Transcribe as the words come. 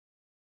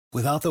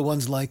Without the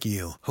ones like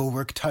you, who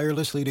work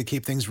tirelessly to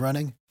keep things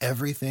running,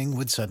 everything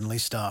would suddenly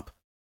stop.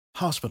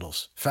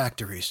 Hospitals,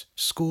 factories,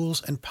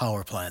 schools, and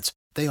power plants,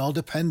 they all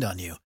depend on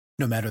you.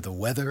 No matter the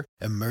weather,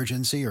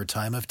 emergency, or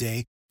time of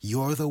day,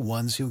 you're the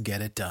ones who get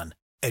it done.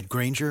 At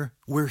Grainger,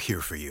 we're here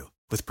for you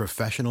with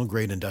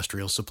professional-grade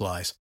industrial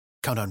supplies.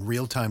 Count on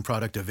real-time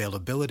product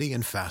availability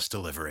and fast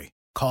delivery.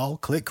 Call,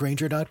 click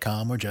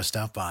Grainger.com, or just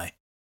stop by.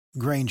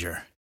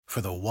 Grainger, for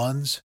the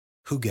ones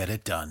who get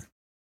it done.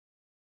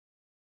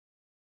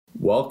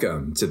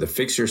 Welcome to the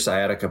Fix Your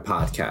Sciatica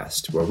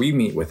podcast, where we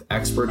meet with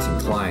experts and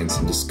clients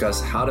and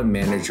discuss how to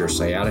manage your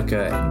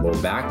sciatica and low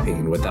back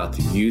pain without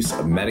the use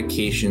of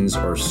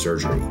medications or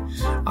surgery.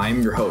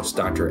 I'm your host,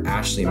 Dr.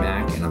 Ashley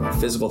Mack, and I'm a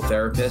physical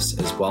therapist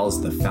as well as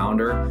the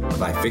founder of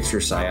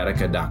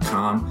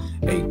iFixYourSciatica.com,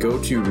 a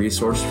go-to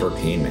resource for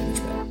pain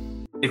management.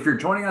 If you're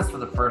joining us for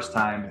the first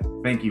time,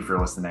 thank you for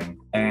listening.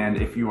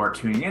 And if you are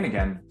tuning in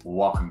again,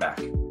 welcome back.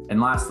 And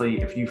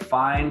lastly, if you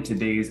find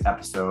today's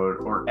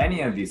episode or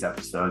any of these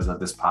episodes of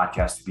this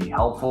podcast to be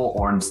helpful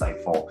or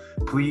insightful,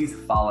 please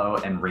follow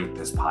and rate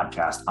this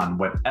podcast on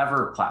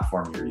whatever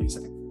platform you're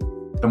using.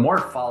 The more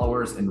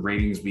followers and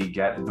ratings we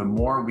get, the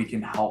more we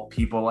can help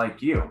people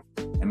like you.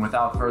 And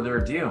without further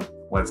ado,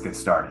 let's get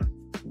started.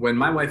 When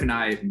my wife and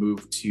I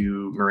moved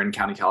to Marin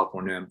County,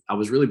 California, I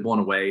was really blown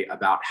away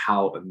about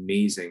how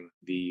amazing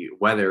the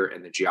weather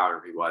and the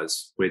geography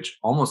was, which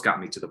almost got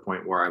me to the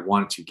point where I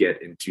wanted to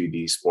get into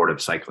the sport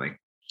of cycling.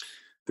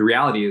 The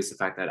reality is the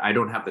fact that I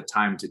don't have the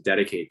time to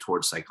dedicate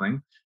towards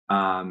cycling.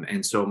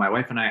 And so my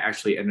wife and I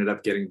actually ended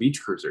up getting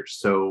beach cruisers.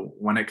 So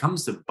when it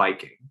comes to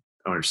biking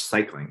or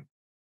cycling,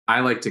 I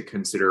like to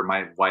consider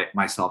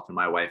myself and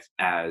my wife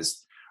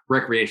as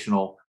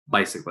recreational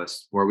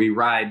bicyclists, where we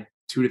ride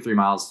 2 to 3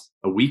 miles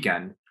a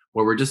weekend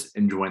where we're just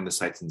enjoying the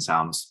sights and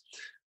sounds.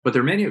 But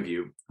there are many of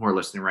you who are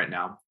listening right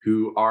now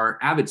who are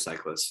avid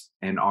cyclists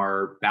and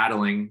are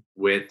battling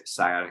with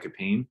sciatica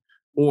pain,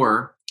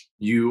 or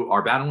you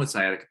are battling with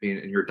sciatica pain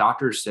and your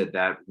doctor said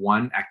that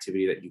one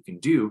activity that you can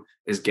do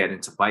is get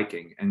into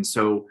biking. And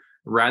so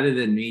rather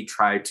than me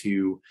try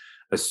to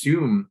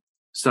assume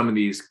some of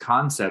these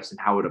concepts and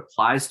how it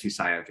applies to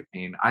sciatica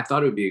pain, I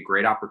thought it would be a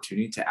great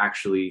opportunity to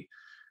actually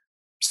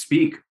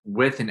speak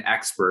with an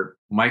expert,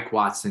 Mike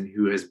Watson,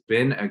 who has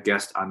been a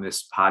guest on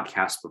this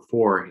podcast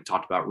before. He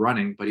talked about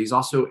running, but he's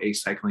also a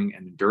cycling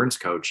and endurance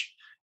coach.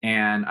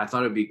 And I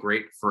thought it'd be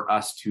great for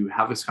us to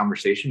have this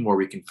conversation where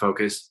we can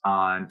focus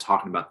on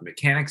talking about the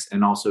mechanics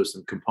and also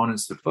some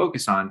components to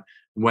focus on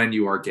when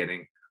you are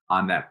getting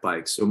on that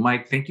bike. So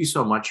Mike, thank you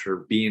so much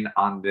for being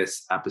on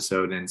this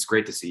episode. And it's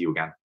great to see you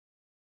again.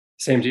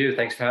 Same to you.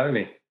 Thanks for having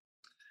me.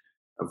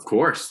 Of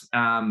course.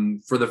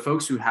 For the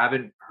folks who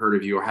haven't heard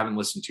of you or haven't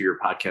listened to your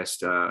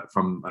podcast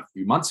from a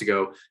few months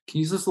ago,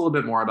 can you tell us a little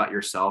bit more about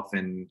yourself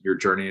and your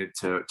journey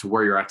to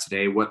where you're at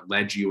today? What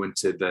led you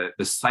into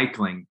the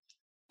cycling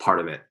part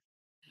of it?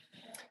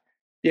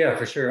 Yeah,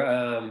 for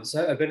sure.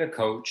 So I've been a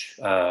coach,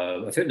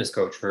 a fitness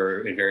coach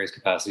in various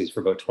capacities for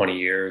about 20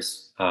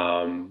 years.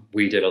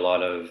 We did a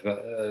lot of,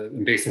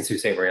 based in Sault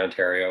Ste. Marie,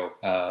 Ontario,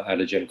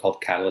 at a gym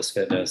called Catalyst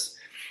Fitness.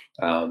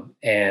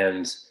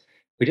 And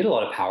we did a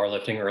lot of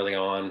powerlifting early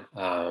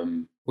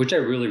on, which I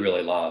really,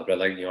 really loved. I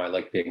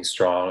like being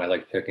strong. I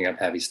like picking up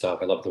heavy stuff.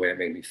 I love the way it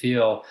made me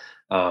feel.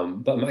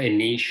 But my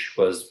niche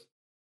was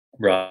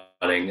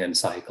running and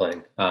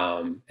cycling.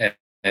 And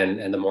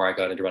the more I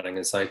got into running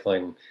and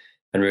cycling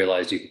and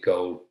realized you could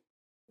go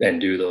and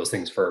do those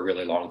things for a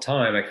really long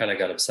time, I kind of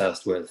got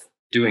obsessed with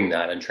doing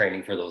that and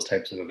training for those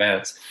types of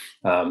events.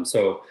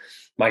 So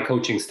my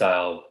coaching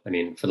style,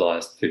 for the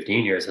last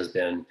 15 years has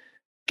been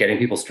getting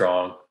people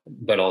strong,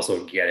 but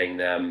also getting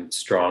them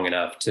strong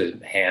enough to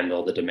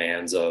handle the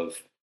demands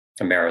of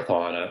a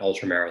marathon, an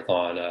ultra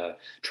marathon, a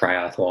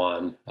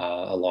triathlon,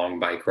 a long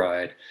bike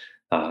ride,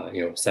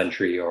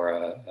 Century or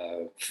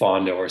a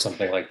Fondo or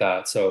something like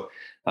that. So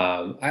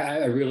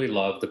I really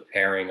love the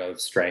pairing of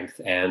strength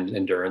and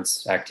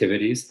endurance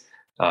activities.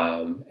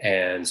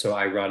 And so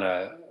I run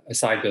a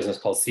side business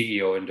called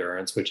CEO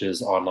Endurance, which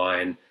is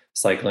online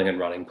cycling and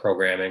running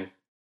programming.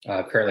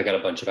 I've currently got a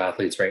bunch of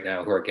athletes right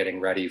now who are getting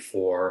ready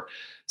for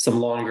some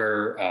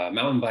longer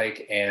mountain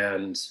bike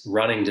and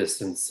running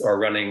distance or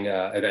running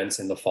events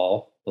in the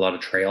fall. A lot of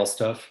trail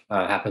stuff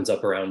happens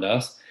up around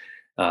us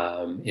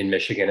in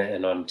Michigan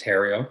and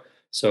Ontario.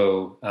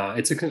 So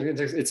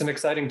it's an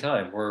exciting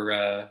time.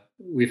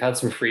 We've had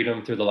some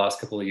freedom through the last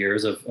couple of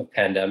years of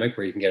pandemic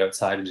where you can get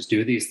outside and just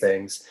do these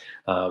things.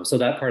 So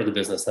that part of the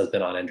business has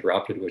been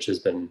uninterrupted, which has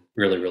been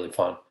really, really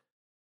fun.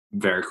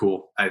 Very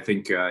cool. I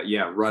think,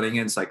 running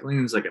and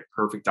cycling is like a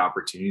perfect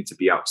opportunity to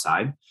be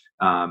outside.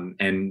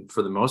 And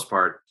for the most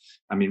part,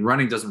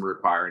 running doesn't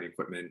require any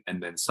equipment,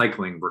 and then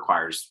cycling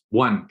requires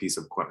one piece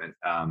of equipment,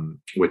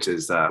 which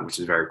is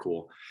very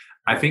cool.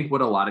 I think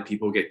what a lot of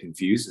people get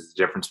confused is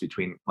the difference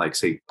between, like,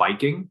 say,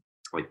 biking,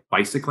 like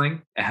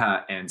bicycling,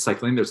 and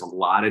cycling. There's a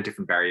lot of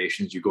different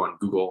variations. You go on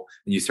Google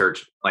and you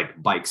search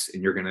like bikes,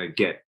 and you're going to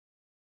get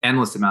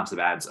endless amounts of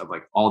ads of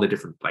like all the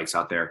different bikes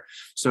out there.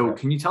 So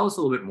can you tell us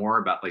a little bit more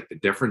about like the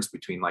difference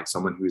between like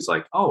someone who's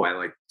like, oh, I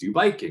like do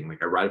biking,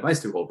 like I ride a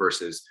bicycle,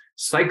 versus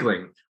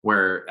cycling,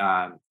 where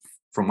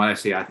from what I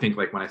see, I think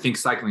like when I think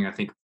cycling, I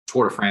think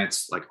Tour de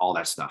France, like all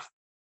that stuff.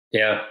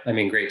 Yeah, I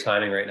mean, great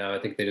timing right now. I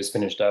think they just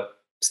finished up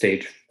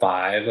stage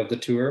 5 of the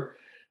tour.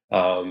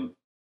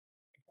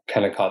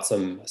 Kind of caught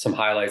some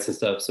highlights and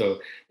stuff. So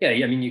yeah,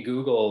 I mean, you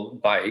Google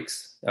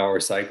bikes or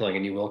cycling,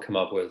 and you will come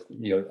up with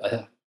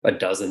a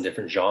dozen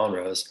different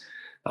genres.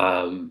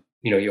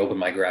 You open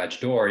my garage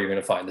door, you're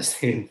going to find the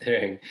same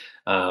thing.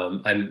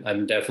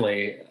 I'm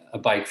definitely a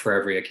bike for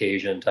every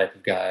occasion type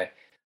of guy.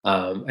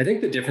 I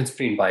think the difference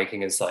between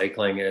biking and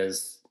cycling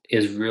is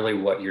really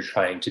what you're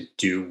trying to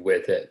do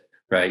with it,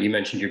 right? You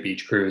mentioned your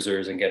beach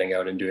cruisers and getting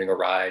out and doing a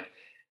ride.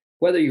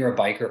 Whether you're a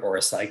biker or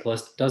a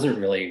cyclist doesn't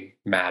really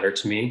matter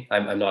to me.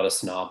 I'm not a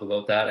snob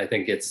about that. I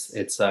think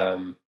it's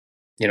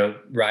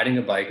riding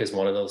a bike is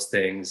one of those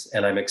things,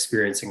 and I'm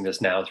experiencing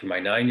this now through my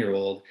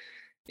 9-year-old,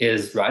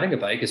 is riding a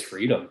bike is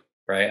freedom,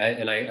 right?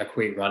 I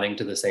equate running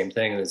to the same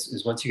thing.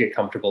 Is once you get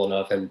comfortable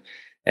enough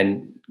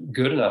and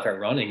good enough at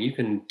running, you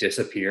can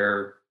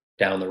disappear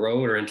down the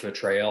road or into a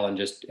trail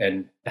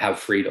and have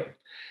freedom.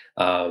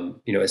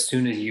 As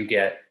soon as you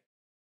get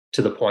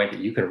to the point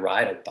that you can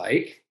ride a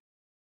bike,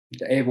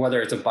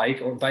 whether it's a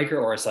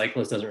biker or a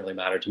cyclist doesn't really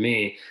matter to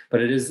me,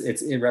 but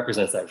it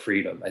represents that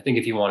freedom. I think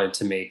if you wanted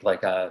to make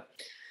like a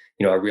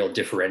real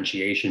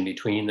differentiation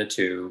between the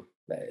two,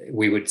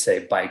 we would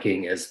say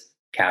biking is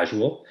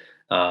casual,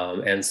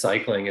 and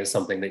cycling is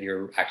something that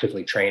you're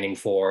actively training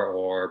for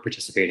or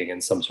participating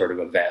in some sort of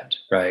event,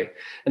 right?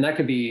 And that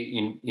could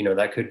be,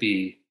 that could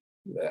be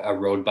a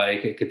road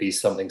bike. It could be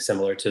something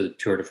similar to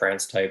Tour de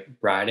France type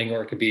riding,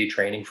 or it could be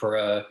training for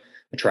a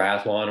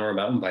triathlon or a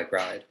mountain bike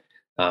ride.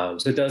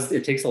 So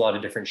it takes a lot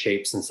of different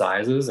shapes and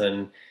sizes.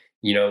 And,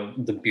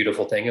 the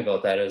beautiful thing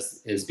about that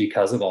is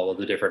because of all of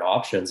the different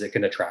options, it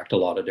can attract a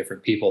lot of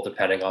different people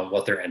depending on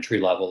what their entry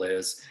level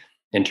is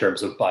in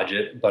terms of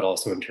budget, but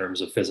also in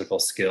terms of physical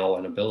skill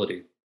and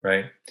ability,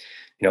 right?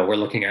 We're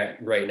looking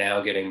at right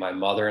now getting my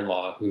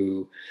mother-in-law,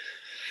 who,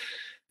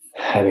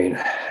 I mean,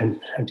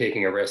 I'm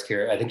taking a risk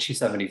here. I think she's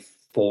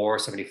 74,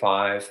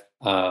 75.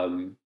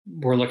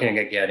 We're looking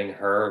at getting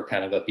her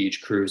kind of a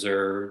beach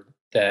cruiser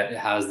that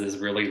has this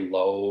really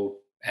low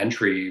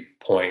entry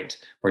point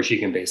where she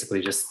can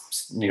basically just,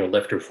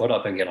 lift her foot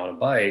up and get on a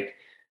bike.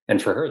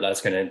 And for her,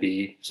 that's going to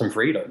be some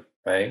freedom,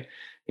 right?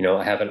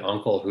 I have an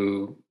uncle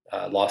who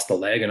lost a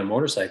leg in a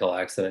motorcycle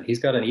accident. He's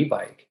got an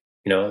e-bike,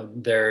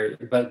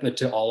 but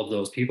to all of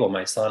those people,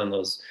 my son and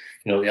those,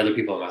 the other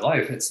people in my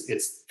life,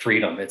 it's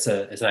freedom. It's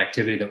an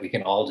activity that we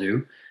can all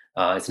do.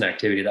 It's an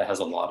activity that has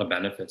a lot of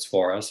benefits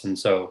for us. And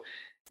so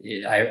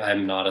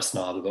I'm not a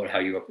snob about how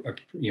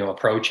you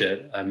approach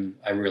it. I'm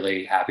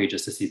really happy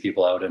just to see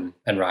people out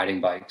and riding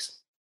bikes.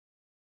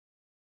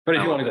 But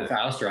if you want to go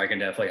faster, I can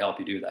definitely help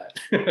you do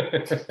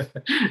that.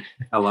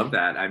 I love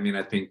that. I mean,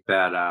 I think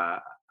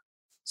that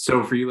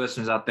so for you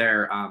listeners out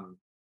there,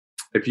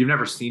 if you've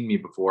never seen me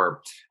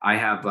before, I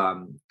have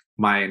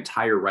my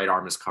entire right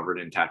arm is covered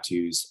in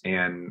tattoos.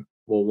 And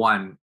well,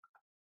 one,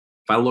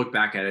 if I look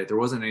back at it, there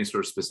wasn't any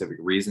sort of specific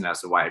reason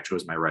as to why I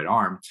chose my right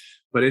arm.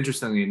 But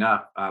interestingly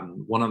enough,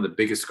 one of the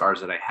biggest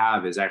scars that I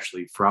have is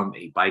actually from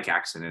a bike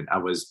accident. I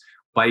was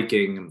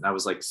biking. I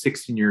was like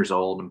 16 years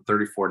old. I'm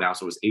 34 now,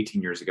 so it was 18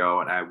 years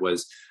ago. And I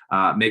was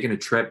making a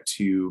trip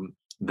to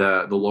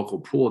the local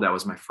pool. That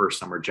was my first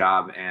summer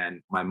job.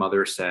 And my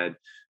mother said,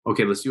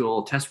 okay, let's do a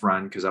little test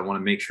run because I want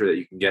to make sure that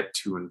you can get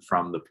to and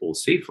from the pool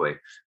safely. I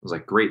was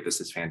like, great,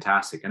 this is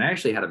fantastic. And I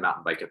actually had a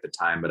mountain bike at the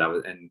time, but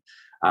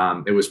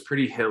it was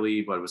pretty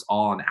hilly, but it was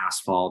all on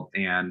asphalt.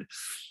 And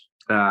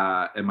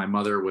my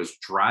mother was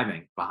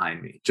driving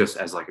behind me just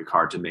as like a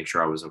car to make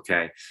sure I was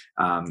okay.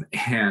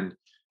 And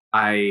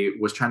I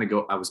was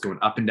going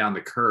up and down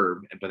the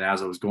curb, but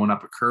as I was going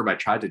up a curb, I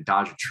tried to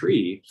dodge a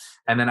tree,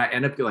 and then I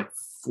ended up like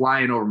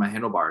flying over my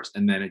handlebars,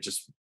 and then it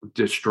just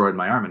destroyed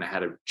my arm, and I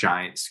had a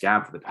giant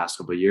scab for the past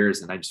couple of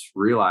years. And I just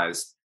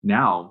realized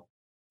now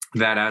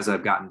that as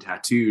I've gotten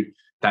tattooed,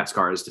 that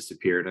scar has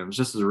disappeared. And it was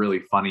just a really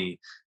funny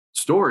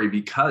story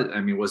because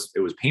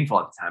it was painful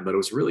at the time, but it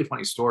was a really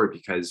funny story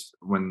because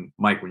when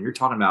you're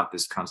talking about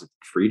this concept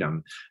of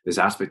freedom, this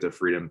aspect of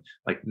freedom,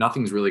 like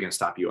nothing's really going to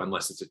stop you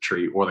unless it's a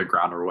tree or the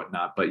ground or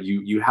whatnot. But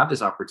you have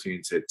this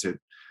opportunity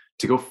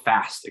to go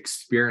fast,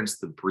 experience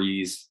the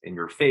breeze in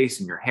your face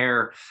and your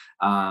hair,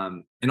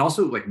 and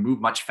also like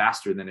move much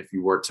faster than if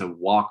you were to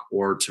walk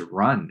or to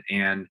run.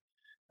 And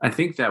I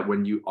think that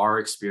when you are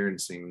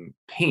experiencing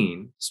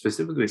pain,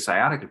 specifically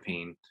sciatica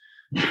pain,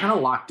 you're kind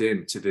of locked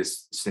into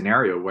this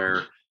scenario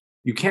where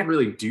you can't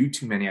really do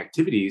too many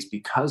activities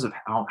because of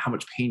how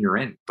much pain you're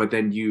in. But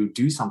then you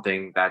do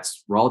something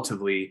that's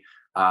relatively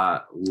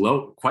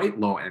quite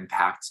low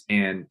impact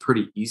and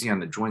pretty easy on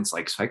the joints,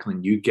 like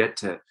cycling. You get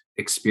to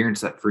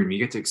experience that freedom. You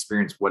get to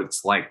experience what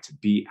it's like to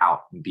be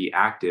out and be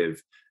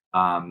active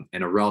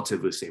in a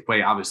relatively safe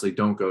way. Obviously,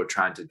 don't go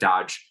trying to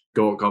dodge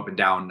go up and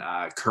down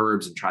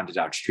curbs and trying to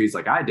dodge trees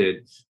like I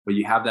did, but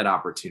you have that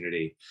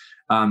opportunity.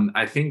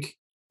 I think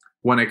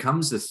when it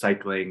comes to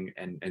cycling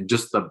and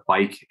just the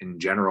bike in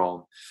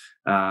general,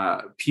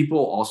 people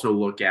also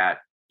look at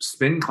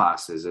spin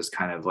classes as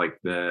kind of like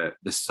the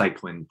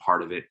cycling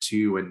part of it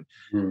too. And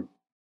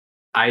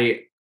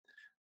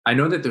I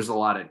know that there's a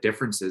lot of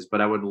differences, but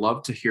I would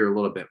love to hear a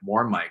little bit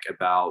more, Mike,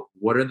 about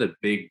what are the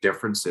big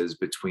differences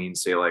between,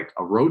 say, like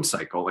a road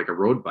cycle, like a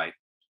road bike,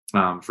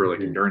 for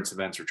like endurance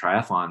events or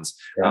triathlons,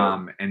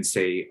 and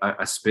say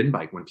a spin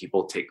bike when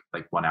people take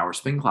like 1 hour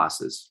spin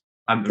classes.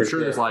 I'm sure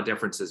there's a lot of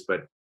differences,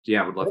 but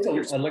yeah, I would love to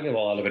hear. I'm looking at a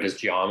lot of it is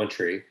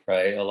geometry,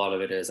 right? A lot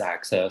of it is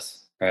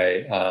access,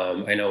 right?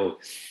 I know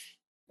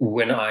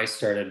when I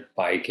started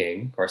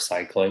biking or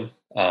cycling,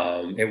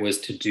 it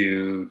was to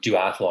do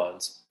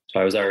duathlons. So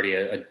I was already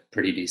a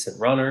pretty decent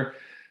runner.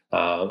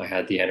 I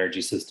had the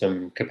energy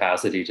system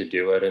capacity to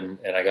do it. And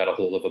I got a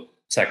hold of a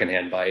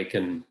secondhand bike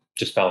and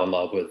just fell in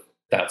love with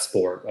that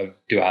sport of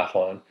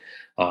duathlon.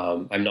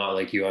 I'm not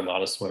like you. I'm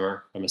not a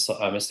swimmer. I'm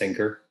a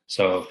sinker.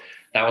 So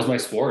that was my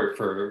sport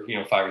for,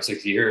 5 or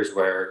 6 years,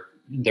 where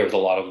there was a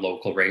lot of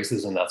local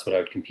races and that's what I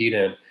would compete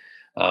in.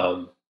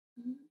 But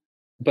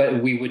I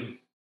would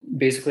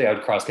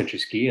cross country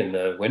ski in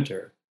the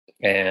winter,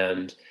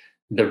 and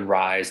the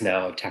rise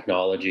now of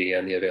technology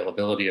and the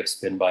availability of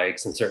spin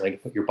bikes, and certainly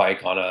put your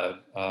bike on a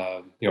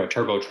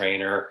turbo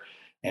trainer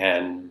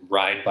and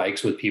ride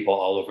bikes with people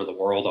all over the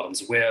world on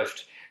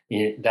Zwift.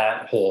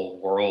 That whole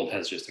world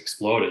has just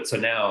exploded. So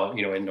now,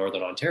 in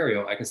Northern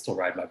Ontario, I can still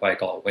ride my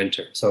bike all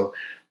winter. So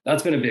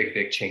that's been a big,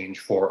 big change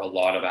for a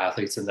lot of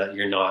athletes, in that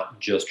you're not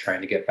just trying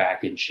to get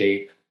back in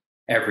shape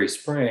every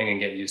spring and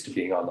get used to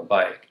being on the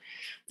bike.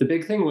 The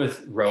big thing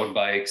with road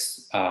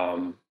bikes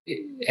and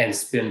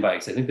spin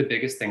bikes, I think the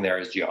biggest thing there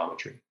is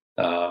geometry.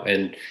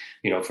 And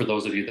for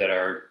those of you that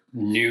are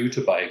new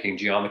to biking,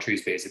 geometry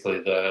is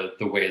basically the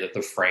way that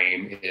the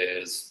frame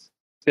is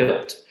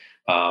built,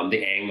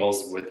 the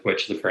angles with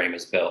which the frame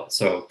is built.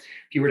 So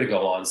if you were to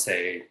go on,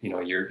 say,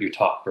 your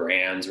top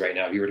brands right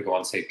now, if you were to go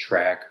on, say,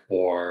 Trek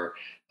or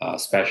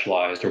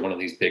Specialized or one of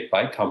these big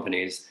bike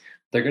companies,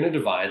 they're going to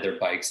divide their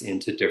bikes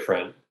into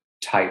different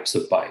types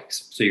of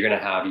bikes. So you're going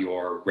to have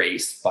your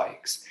race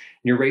bikes.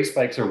 Your race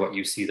bikes are what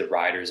you see the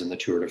riders in the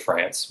Tour de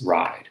France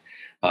ride.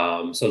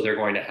 So they're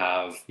going to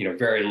have,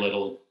 very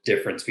little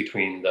difference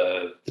between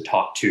the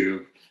top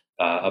tube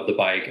of the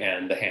bike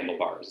and the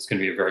handlebars. It's going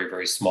to be a very,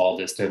 very small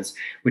distance,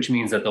 which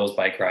means that those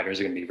bike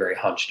riders are going to be very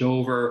hunched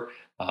over.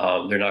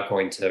 They're not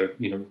going to,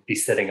 be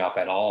sitting up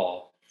at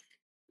all.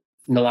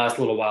 In the last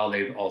little while,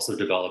 they've also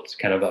developed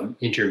kind of an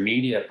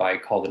intermediate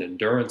bike called an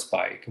endurance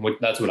bike. And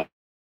that's what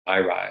I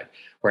ride,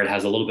 where it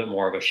has a little bit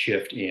more of a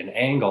shift in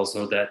angle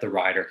so that the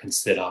rider can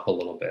sit up a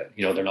little bit.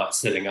 They're not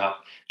sitting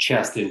up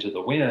chest into the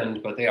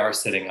wind, but they are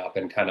sitting up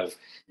in kind of,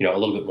 a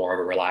little bit more of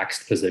a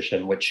relaxed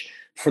position, which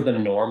for the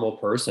normal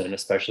person,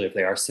 especially if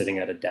they are sitting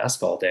at a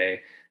desk all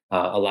day,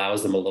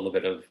 allows them a little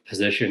bit of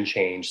position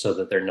change so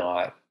that they're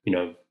not,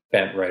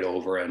 bent right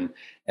over and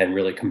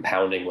really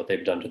compounding what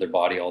they've done to their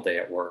body all day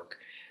at work.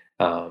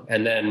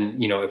 And then,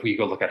 if we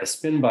go look at a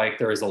spin bike,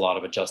 there is a lot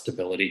of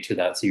adjustability to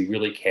that. So you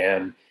really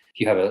can,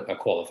 if you have a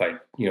qualified,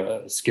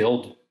 a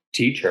skilled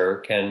teacher,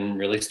 can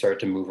really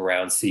start to move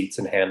around seats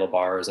and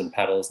handlebars and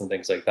pedals and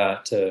things like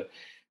that to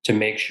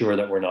make sure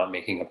that we're not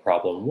making a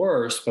problem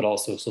worse, but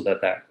also so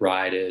that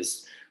ride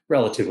is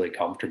relatively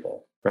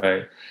comfortable,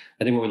 right?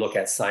 I think when we look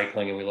at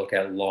cycling and we look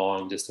at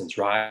long distance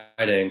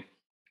riding,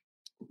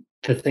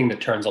 the thing that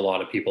turns a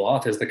lot of people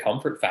off is the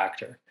comfort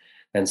factor.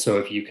 And so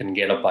if you can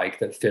get a bike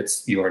that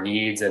fits your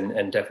needs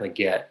and definitely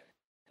get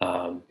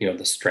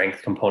the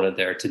strength component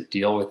there to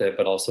deal with it,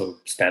 but also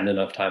spend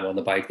enough time on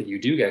the bike that you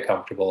do get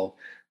comfortable,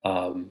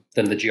 then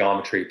the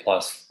geometry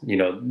plus,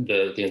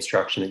 the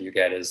instruction that you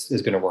get is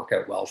going to work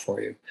out well for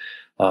you.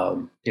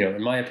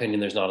 In my opinion,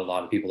 there's not a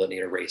lot of people that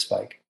need a race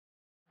bike.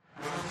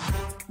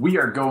 We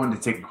are going to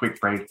take a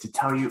quick break to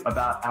tell you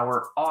about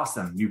our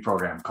awesome new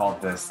program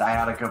called the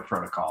Sciatica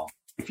Protocol.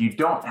 If you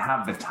don't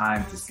have the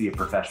time to see a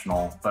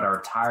professional, but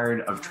are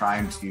tired of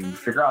trying to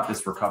figure out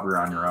this recovery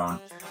on your own,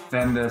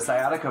 then the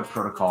Sciatica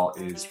Protocol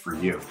is for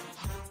you.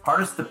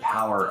 Harness the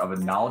power of a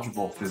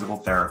knowledgeable physical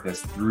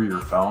therapist through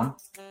your phone.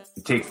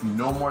 It takes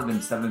no more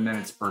than 7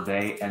 minutes per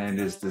day, and it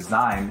is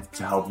designed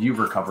to help you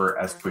recover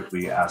as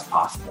quickly as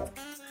possible.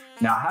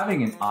 Now,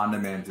 having an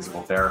on-demand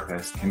physical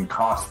therapist can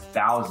cost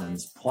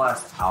thousands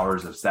plus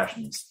hours of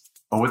sessions.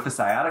 But with the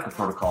Sciatica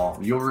Protocol,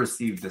 you'll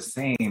receive the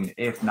same,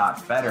 if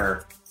not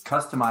better,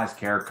 customized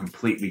care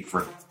completely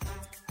free.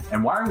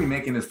 And why are we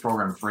making this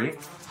program free?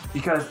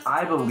 Because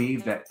I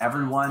believe that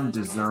everyone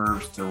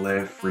deserves to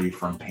live free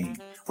from pain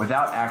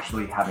without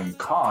actually having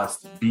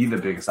cost be the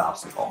biggest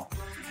obstacle.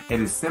 It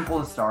is simple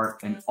to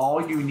start, and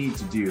all you need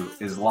to do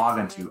is log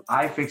into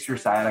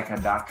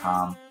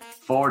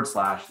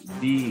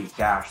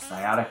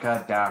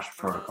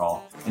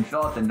ifixyoursciatica.com/the-sciatica-protocol and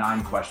fill out the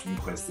 9-question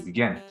quiz to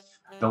begin.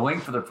 The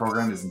link for the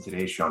program is in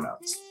today's show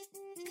notes.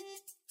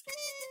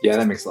 Yeah,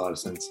 that makes a lot of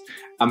sense.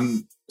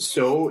 I'm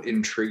so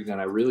intrigued,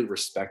 and I really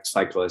respect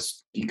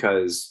cyclists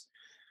because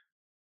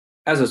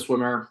as a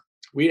swimmer,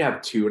 we'd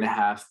have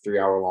 2.5, 3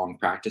 hour long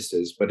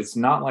practices, but it's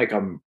not like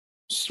I'm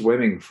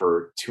swimming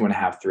for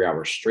 2.5, 3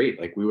 hours straight.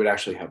 Like we would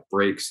actually have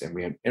breaks and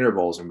we had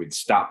intervals and we'd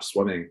stop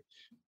swimming.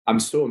 I'm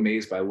so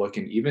amazed by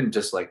looking, even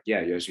just like, yeah,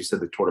 as you said,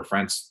 the Tour de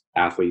France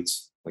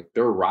athletes, like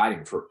they're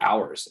riding for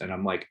hours. And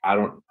I'm like,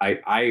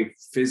 I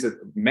physically,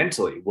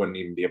 mentally wouldn't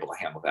even be able to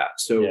handle that.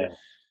 So Yeah.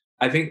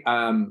 I think,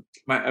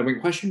 my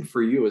question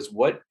for you is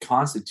what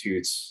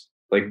constitutes,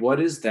 like, what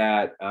is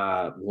that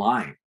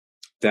line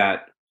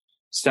that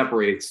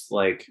separates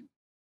like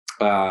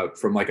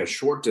from like a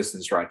short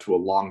distance ride to a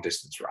long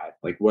distance ride?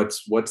 Like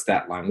what's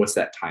that line? What's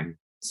that time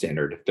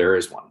standard if there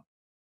is one?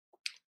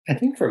 I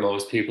think for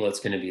most people, it's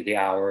going to be the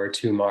hour or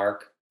two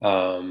mark.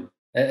 I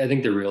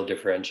think the real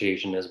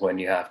differentiation is when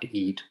you have to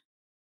eat,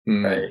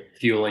 Mm, right?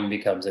 Fueling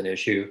becomes an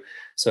issue.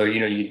 So,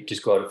 you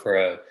just go out for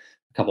a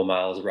couple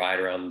miles ride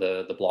around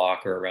the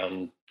block or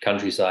around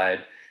countryside.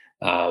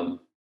 Um,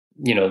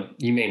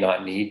 you may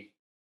not need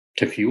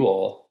to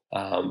fuel.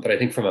 But I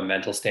think from a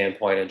mental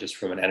standpoint and just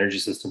from an energy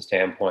system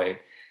standpoint,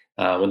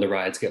 when the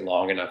rides get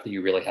long enough that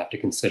you really have to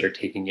consider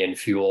taking in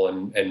fuel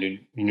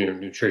and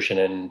nutrition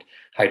and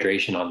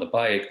hydration on the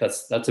bike,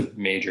 that's a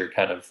major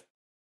kind of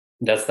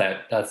that's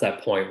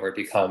that point where it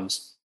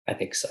becomes, I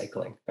think,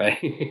 cycling, right?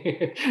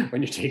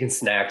 When you're taking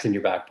snacks in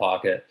your back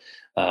pocket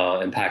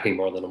and packing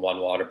more than one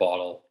water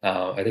bottle,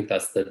 I think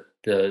that's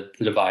the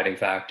dividing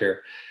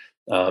factor.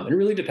 It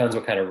really depends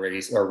what kind of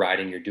race or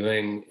riding you're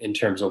doing in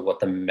terms of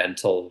what the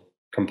mental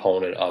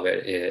component of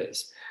it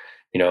is.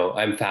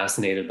 I'm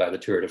fascinated by the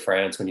Tour de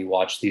France when you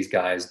watch these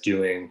guys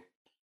doing,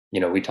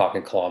 we talk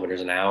in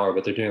kilometers an hour,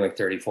 but they're doing like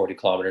 30, 40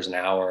 kilometers an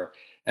hour.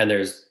 And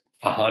there's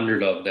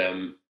 100 of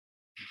them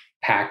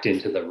packed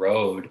into the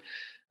road.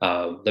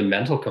 The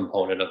mental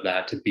component of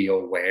that, to be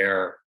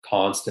aware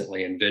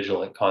constantly and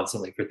vigilant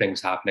constantly for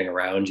things happening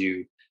around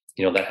you,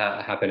 that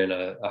happen in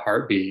a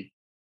heartbeat,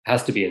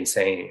 has to be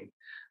insane.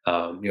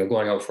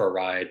 Going out for a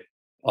ride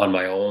on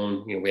my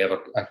own, we have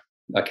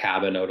a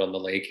cabin out on the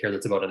lake here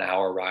that's about an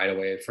hour ride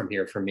away from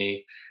here for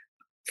me.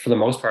 For the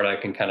most part, I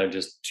can kind of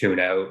just tune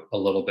out a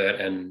little bit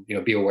and,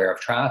 be aware of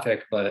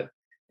traffic, but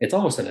it's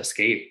almost an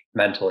escape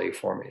mentally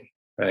for me.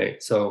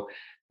 Right. So,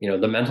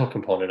 the mental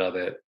component of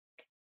it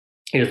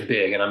is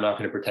big, and I'm not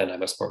going to pretend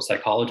I'm a sports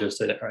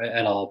psychologist at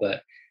all,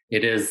 but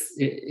it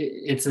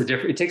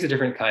takes a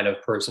different kind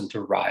of person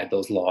to ride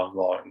those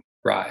long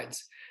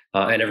rides.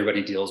 And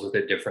everybody deals with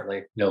it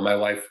differently. My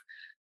wife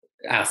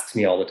asks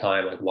me all the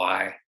time, like,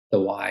 why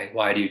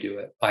do you do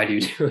it? Why do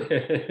you do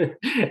it?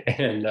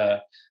 And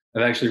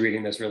I'm actually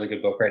reading this really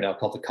good book right now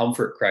called The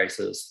Comfort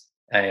Crisis.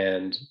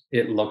 And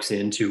it looks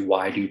into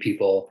why do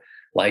people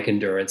like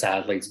endurance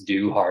athletes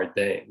do hard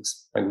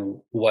things? Like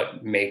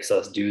what makes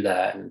us do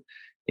that? And,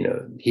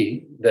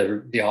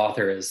 the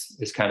author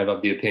is kind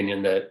of the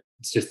opinion that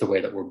it's just the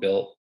way that we're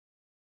built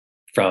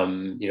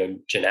from,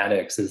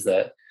 genetics, is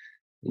that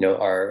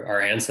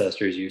our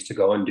ancestors used to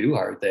go and do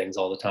hard things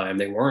all the time.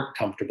 They weren't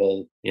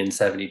comfortable in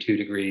 72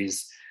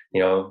 degrees,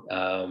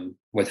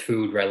 with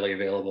food readily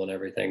available and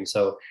everything.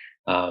 So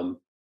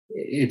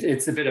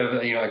it's a bit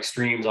of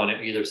extremes on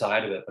either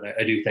side of it. But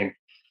I do think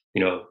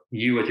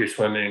you with your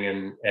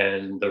swimming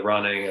and the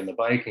running and the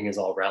biking is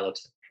all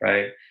relative,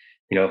 right?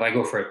 If I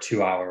go for a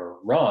 2-hour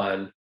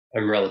run,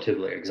 I'm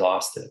relatively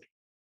exhausted.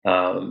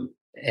 But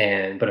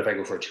if I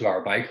go for a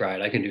 2-hour bike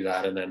ride, I can do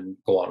that and then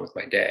go on with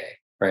my day.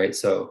 Right.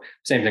 So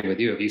same thing with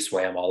you. If you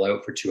swam all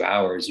out for 2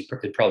 hours,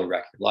 it'd probably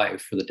wreck your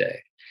life for the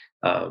day.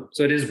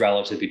 So it is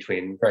relative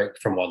between, right,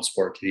 from one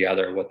sport to the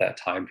other, what that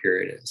time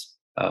period is.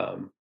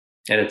 And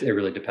it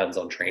really depends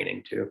on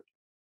training too.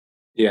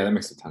 Yeah, that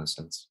makes a ton of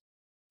sense.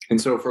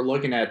 And so if we're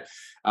looking at,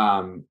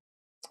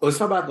 let's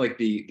talk about like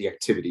the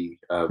activity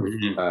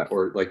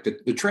or like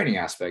the training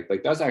aspect.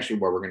 Like that's actually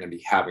where we're going to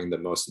be having the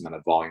most amount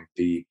of volume,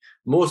 the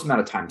most amount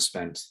of time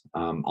spent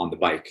on the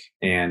bike.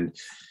 And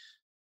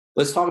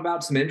let's talk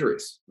about some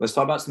injuries. Let's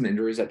talk about some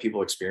injuries that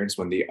people experience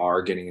when they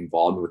are getting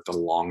involved with the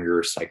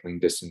longer cycling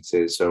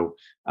distances. So,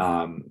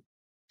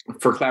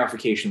 for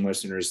clarification,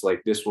 listeners,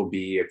 like this will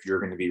be if you're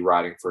going to be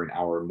riding for an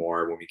hour or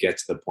more when we get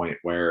to the point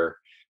where,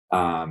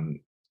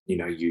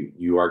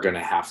 you are going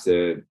to have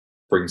to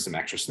bring some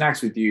extra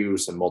snacks with you,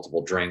 some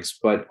multiple drinks,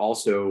 but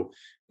also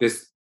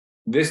this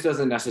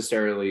doesn't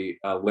necessarily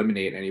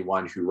eliminate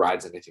anyone who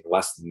rides anything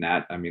less than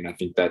that. I mean, I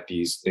think that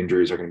these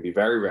injuries are going to be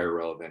very, very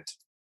relevant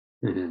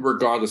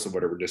regardless of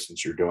whatever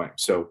distance you're doing.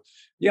 So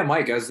yeah,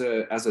 Mike, as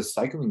a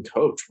cycling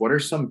coach, what are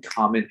some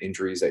common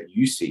injuries that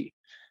you see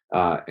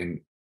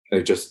in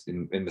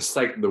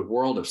the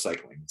world of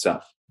cycling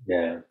itself?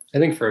 Yeah. I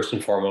think first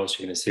and foremost,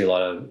 you're going to see a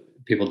lot of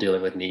people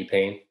dealing with knee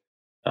pain,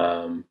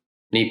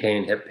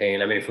 hip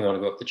pain. I mean, if we want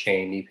to go up the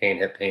chain, knee pain,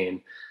 hip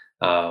pain,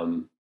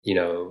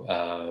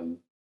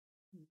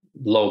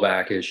 low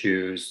back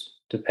issues,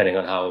 depending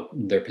on how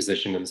they're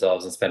positioning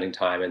themselves and spending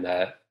time in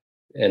that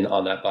and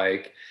on that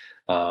bike.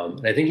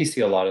 And I think you see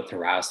a lot of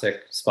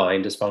thoracic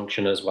spine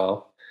dysfunction as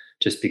well,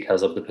 just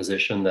because of the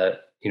position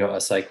that,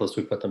 a cyclist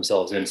would put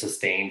themselves in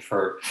sustained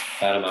for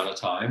that amount of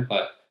time.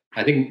 But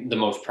I think the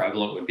most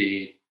prevalent would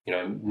be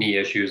knee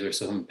issues or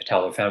some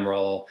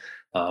patellofemoral,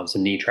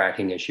 some knee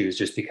tracking issues,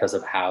 just because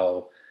of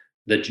how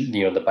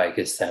the bike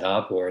is set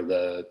up or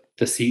the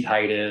seat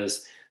height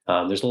is.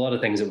 There's a lot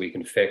of things that we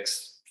can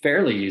fix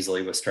fairly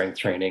easily with strength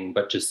training,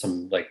 but just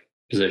some like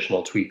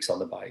positional tweaks on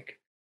the bike.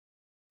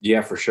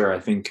 Yeah, for sure. I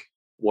think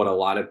what a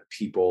lot of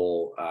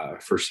people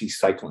foresee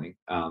cycling,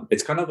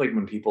 it's kind of like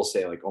when people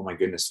say like, oh my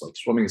goodness, like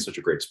swimming is such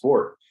a great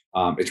sport.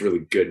 It's really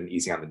good and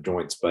easy on the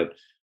joints. But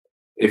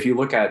if you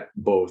look at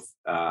both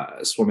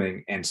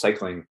swimming and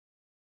cycling,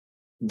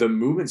 the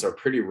movements are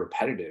pretty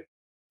repetitive.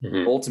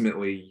 Mm-hmm.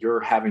 Ultimately, you're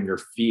having your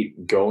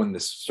feet go in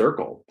this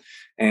circle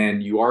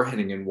and you are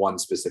heading in one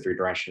specific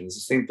direction. It's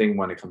the same thing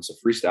when it comes to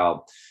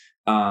freestyle.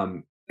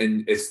 And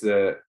it's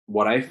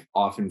what I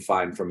often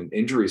find from an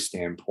injury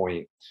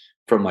standpoint,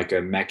 from like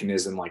a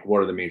mechanism, like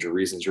what are the major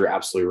reasons? You're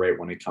absolutely right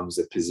when it comes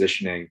to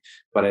positioning.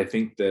 But I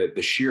think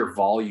the sheer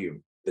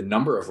volume, the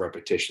number of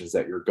repetitions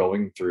that you're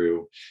going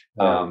through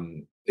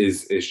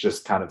is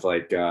just kind of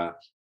like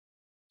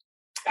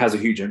has a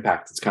huge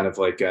impact. It's kind of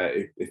like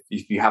if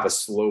you have a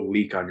slow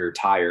leak on your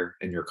tire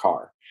in your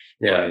car,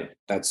 right?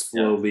 That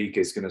slow leak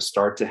is going to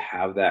start to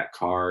have that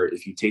car.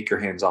 If you take your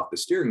hands off the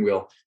steering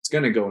wheel, it's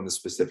going to go in the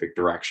specific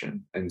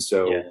direction. And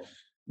so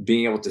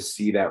being able to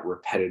see that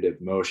repetitive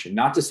motion,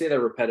 not to say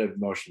that repetitive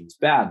motion is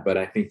bad, but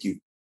I think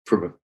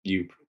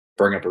you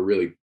bring up a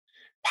really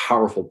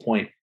powerful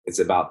point. It's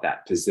about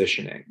that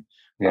positioning,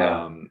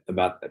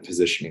 about that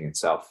positioning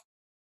itself.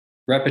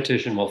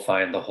 Repetition will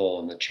find the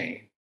hole in the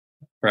chain,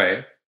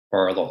 right?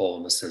 Or the hole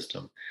in the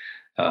system.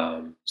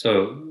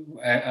 So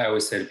I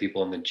always say to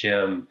people in the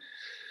gym,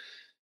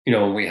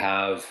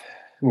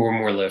 when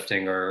we're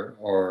lifting or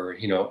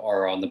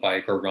are on the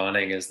bike or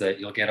running, is that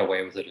you'll get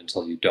away with it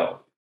until you don't.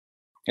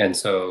 And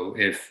so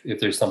if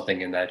there's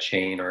something in that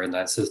chain or in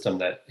that system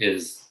that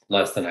is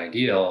less than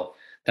ideal,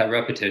 that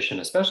repetition,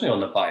 especially on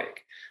the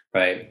bike,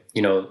 right?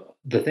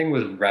 The thing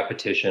with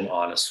repetition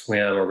on a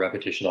swim or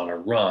repetition on a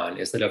run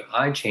is that if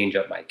I change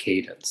up my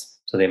cadence,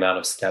 so the amount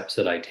of steps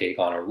that I take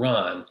on a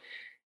run,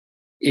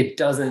 it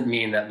doesn't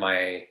mean that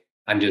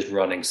I'm just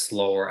running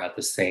slower at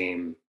the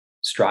same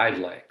stride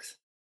length.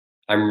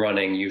 I'm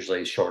running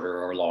usually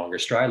shorter or longer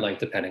stride length,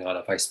 depending on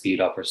if I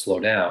speed up or slow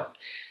down.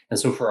 And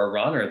so for a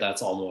runner,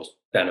 that's almost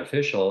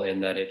beneficial in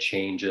that it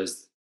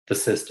changes the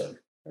system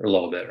a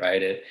little bit,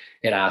 right? It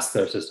asks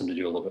our system to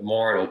do a little bit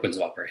more. It opens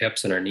up our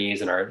hips and our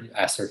knees and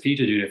asks our feet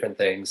to do different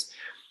things.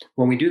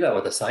 When we do that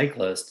with a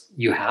cyclist,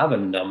 you have a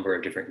number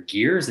of different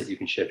gears that you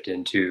can shift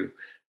into,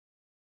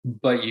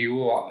 but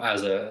you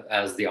as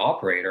the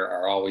operator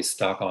are always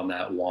stuck on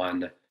that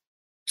one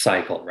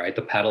cycle, right?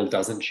 The pedal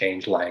doesn't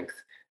change length.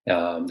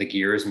 The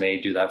gears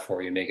may do that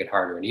for you, make it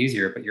harder and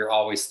easier, but you're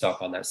always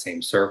stuck on that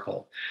same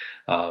circle.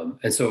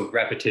 And so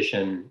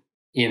repetition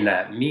in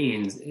that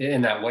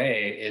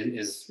way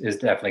is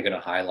definitely going to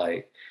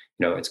highlight,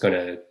 it's going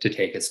to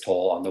take its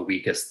toll on the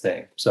weakest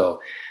thing. So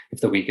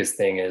if the weakest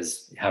thing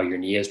is how your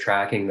knee is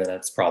tracking, then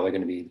that's probably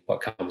going to be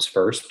what comes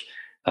first.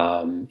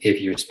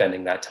 If you're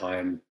spending that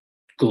time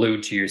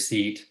glued to your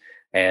seat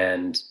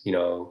and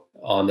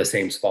on the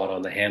same spot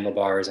on the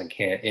handlebars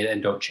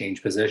and don't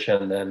change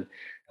position, then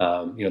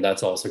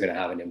that's also going to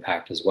have an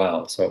impact as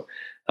well. So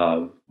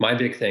my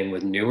big thing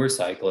with newer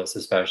cyclists,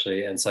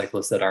 especially, and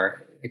cyclists that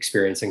are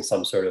experiencing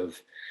some sort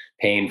of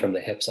pain from the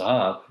hips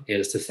up,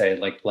 is to say,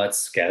 like, let's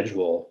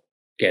schedule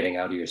getting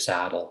out of your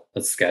saddle.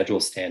 Let's schedule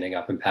standing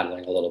up and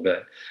pedaling a little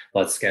bit.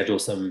 Let's schedule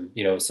some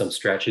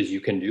stretches you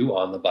can do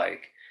on the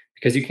bike,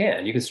 because you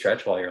can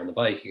stretch while you're on the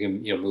bike.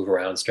 You can, move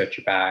around, stretch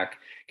your back.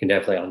 You can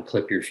definitely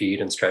unclip your feet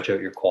and stretch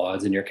out your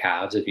quads and your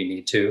calves if you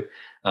need to.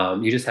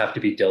 You just have to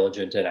be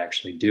diligent and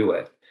actually do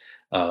it.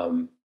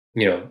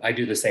 I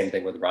do the same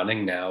thing with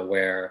running now,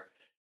 where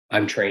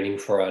I'm training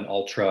for an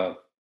ultra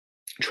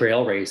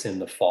trail race in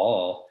the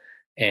fall.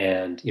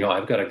 And,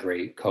 I've got a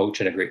great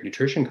coach and a great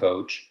nutrition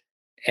coach.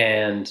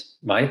 And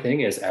my thing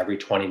is every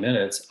 20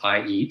 minutes,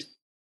 I eat,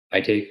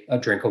 I take a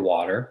drink of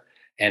water.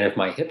 And if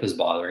my hip is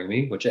bothering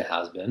me, which it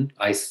has been,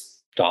 I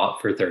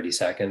stop for 30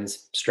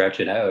 seconds,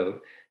 stretch it out,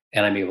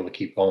 and I'm able to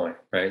keep going.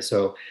 Right.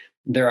 So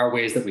there are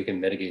ways that we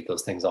can mitigate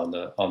those things on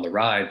the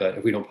ride, but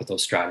if we don't put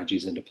those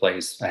strategies into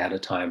place ahead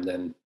of time,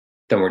 then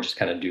we're just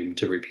kind of doomed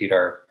to repeat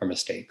our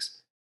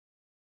mistakes,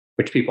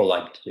 which people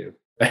like to do.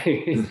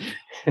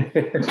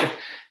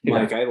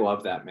 Mike, I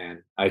love that,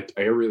 man. I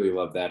really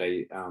love that.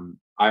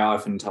 I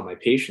often tell my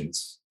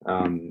patients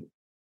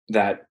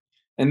that,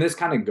 and this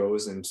kind of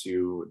goes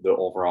into the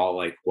overall,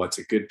 like, what's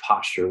a good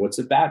posture, what's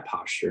a bad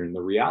posture, and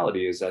the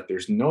reality is that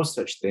there's no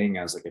such thing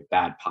as like a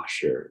bad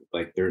posture.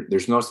 Like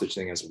there's no such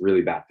thing as a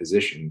really bad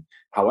position.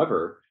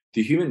 However,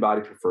 the human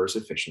body prefers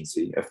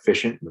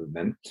efficient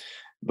movement,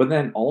 but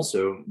then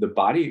also the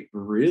body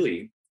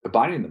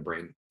and the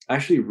brain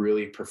actually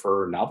really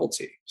prefer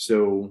novelty.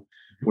 So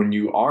when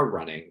you are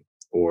running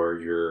or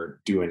you're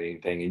doing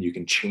anything and you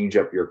can change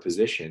up your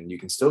position, you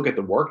can still get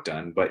the work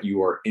done, but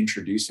you are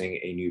introducing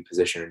a new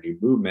position or new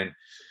movement,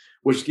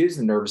 which gives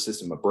the nervous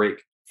system a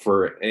break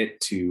for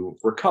it to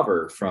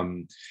recover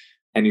from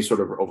any sort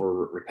of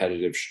over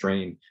repetitive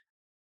strain.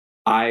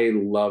 I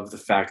love the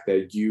fact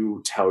that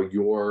you tell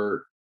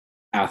your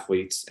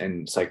athletes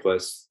and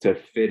cyclists to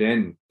fit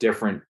in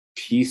different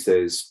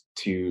pieces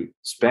to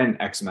spend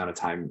X amount of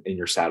time in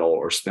your saddle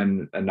or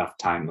spend enough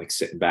time like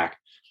sitting back,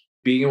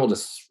 being able to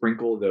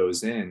sprinkle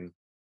those in.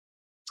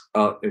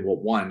 Well,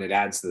 one, it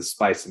adds the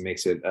spice and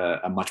makes it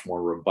a much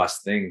more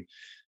robust thing,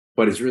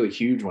 but it's really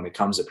huge when it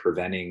comes to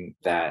preventing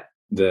that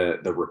the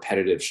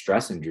repetitive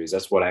stress injuries.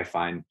 That's what I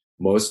find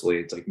mostly.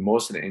 It's like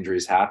most of the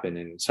injuries happen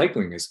in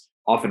cycling is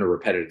often a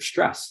repetitive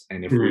stress.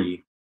 And if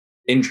we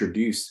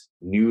introduce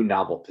new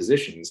novel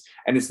positions,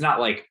 and it's not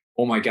like,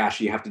 oh my gosh,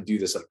 you have to do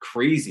this like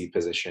crazy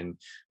position,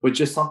 but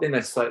just something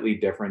that's slightly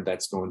different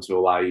that's going to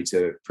allow you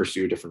to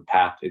pursue a different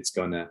path, it's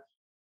going to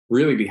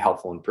really be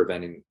helpful in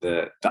preventing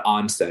the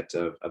onset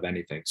of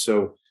anything.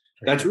 So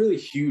that's really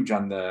huge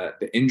on the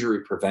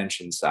injury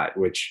prevention side,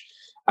 which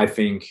I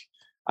think,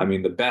 I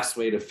mean, the best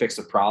way to fix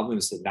a problem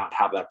is to not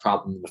have that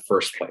problem in the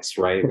first place,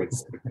 right?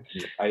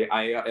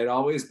 It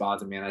always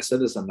bothered me, and I said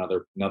this on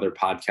another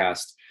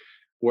podcast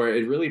where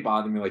it really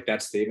bothered me, like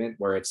that statement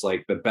where it's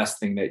like the best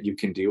thing that you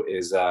can do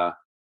is the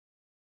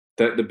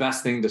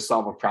best thing to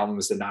solve a problem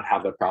is to not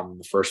have that problem in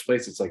the first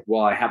place. It's like,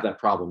 well, I have that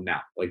problem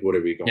now. Like, what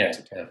are we going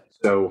to do? Yeah.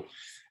 So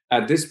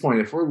at this point,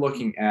 if we're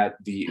looking at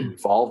the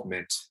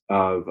involvement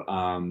of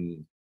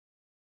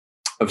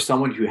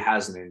someone who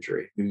has an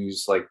injury,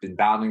 who's like been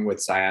battling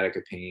with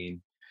sciatica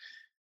pain,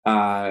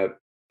 can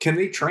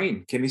they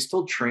train? Can they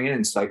still train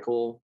and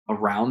cycle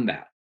around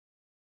that?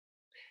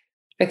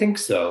 I think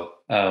so.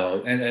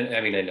 And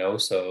I mean, I know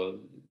so.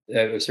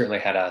 I've certainly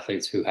had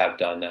athletes who have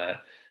done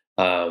that.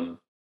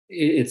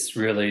 It's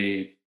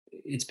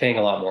paying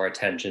a lot more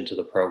attention to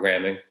the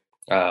programming.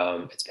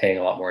 It's paying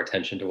a lot more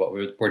attention to what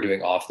we're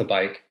doing off the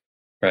bike,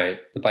 right?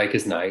 The bike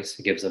is nice.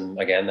 It gives them,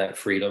 again, that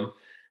freedom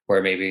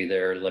where maybe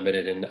they're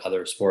limited in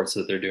other sports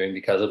that they're doing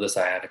because of the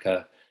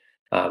sciatica.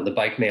 The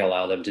bike may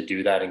allow them to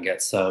do that and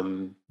get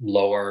some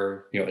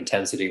lower,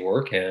 intensity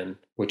work in,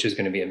 which is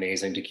going to be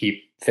amazing to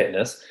keep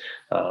fitness.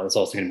 It's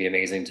also going to be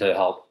amazing to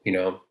help,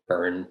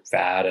 burn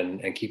fat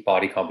and keep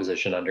body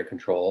composition under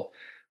control.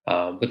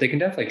 But they can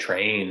definitely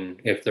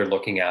train if they're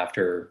looking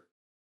after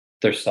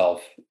their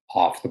self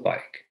off the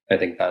bike. I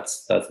think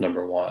that's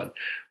number one,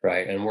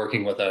 right? And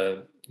working with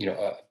a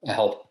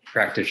health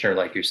practitioner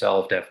like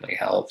yourself definitely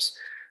helps.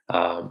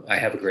 I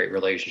have a great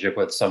relationship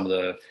with some of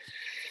the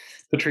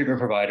treatment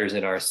providers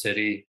in our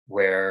city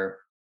where,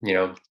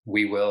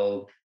 we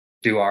will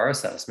do our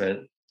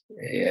assessment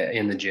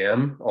in the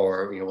gym,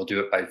 or, we'll do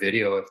it by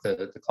video if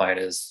the client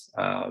is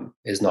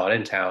not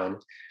in town,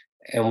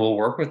 and we'll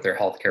work with their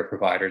healthcare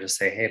provider to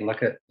say, hey,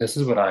 this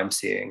is what I'm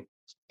seeing.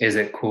 Is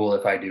it cool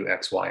if I do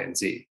X, Y, and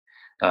Z?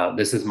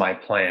 This is my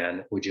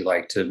plan. Would you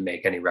like to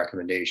make any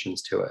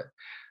recommendations to it?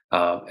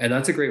 And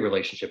that's a great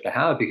relationship to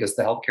have, because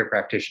the healthcare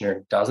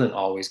practitioner doesn't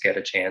always get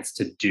a chance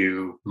to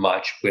do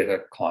much with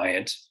a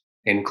client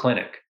in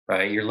clinic,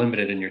 right? You're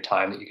limited in your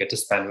time that you get to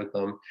spend with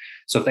them.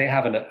 So if they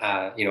have an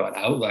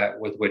outlet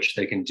with which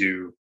they can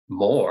do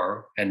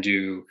more and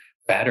do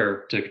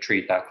better to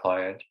treat that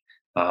client,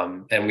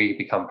 and we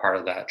become part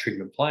of that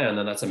treatment plan,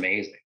 then that's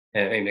amazing.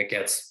 And it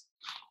gets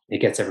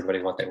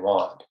everybody what they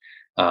want.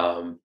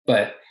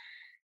 But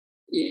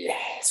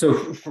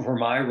so for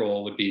my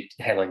role would be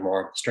handling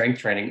more of the strength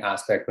training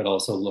aspect, but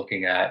also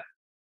looking at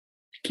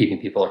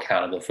keeping people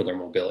accountable for their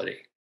mobility.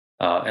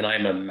 And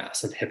I'm a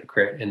massive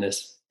hypocrite in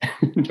this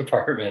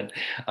department.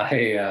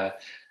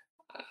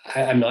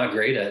 I'm not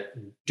great at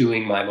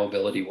doing my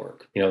mobility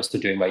work, so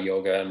doing my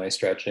yoga and my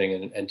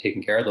stretching and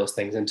taking care of those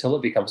things until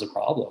it becomes a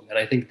problem. And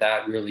I think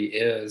that really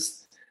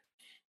is,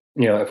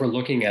 if we're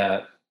looking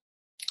at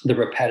the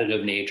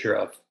repetitive nature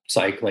of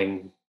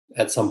cycling,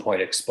 at some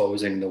point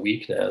exposing the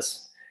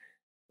weakness,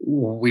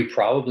 we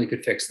probably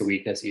could fix the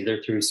weakness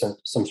either through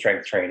some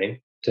strength training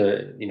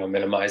to,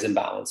 minimize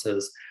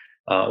imbalances.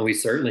 We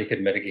certainly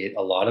could mitigate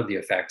a lot of the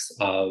effects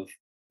of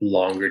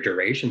longer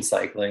duration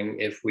cycling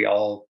if we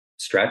all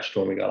stretched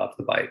when we got off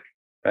the bike,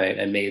 right?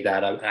 And made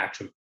that an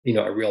actual,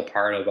 a real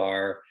part of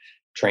our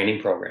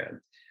training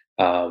program.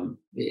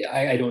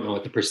 I don't know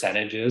what the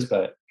percentage is,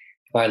 but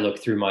if I look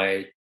through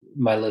my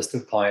list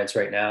of clients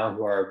right now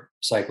who are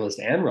cyclists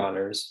and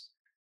runners,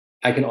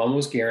 I can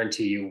almost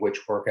guarantee you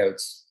which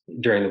workouts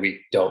during the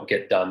week don't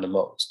get done the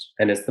most.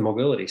 And it's the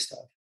mobility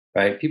stuff,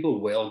 right? People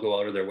will go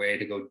out of their way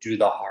to go do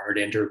the hard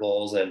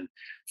intervals and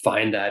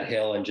find that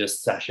hill and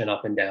just session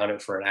up and down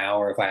it for an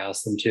hour if I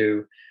ask them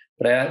to.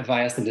 But if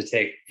I ask them to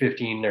take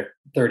 15 or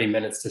 30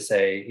 minutes to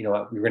say, you know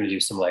what, we're going to do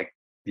some like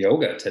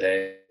yoga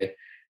today,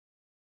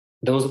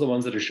 those are the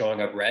ones that are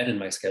showing up red in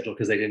my schedule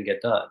because they didn't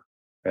get done,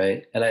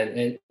 right?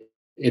 And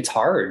it's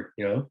hard,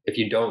 if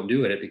you don't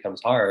do it, it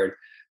becomes hard.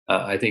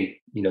 I think,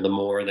 the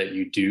more that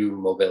you do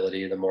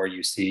mobility, the more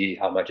you see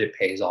how much it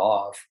pays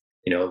off.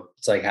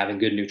 It's like having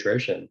good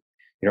nutrition.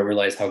 You don't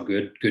realize how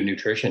good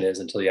nutrition is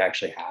until you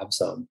actually have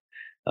some.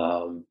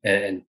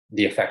 And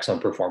the effects on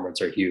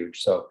performance are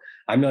huge. So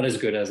I'm not as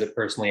good as it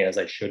personally as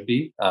I should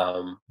be.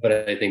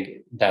 But I think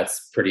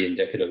that's pretty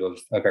indicative of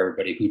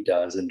everybody who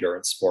does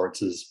endurance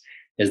sports is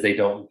they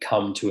don't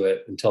come to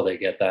it until they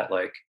get that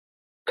like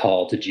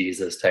call to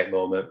Jesus type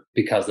moment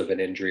because of an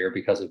injury or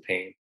because of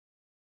pain.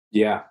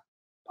 Yeah,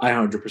 I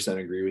 100%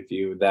 agree with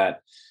you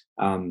that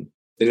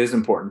it is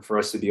important for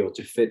us to be able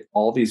to fit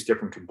all these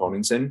different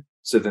components in.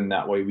 So then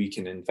that way we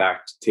can, in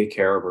fact, take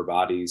care of our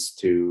bodies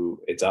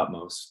to its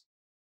utmost.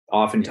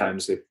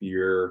 Oftentimes, if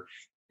you're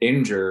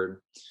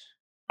injured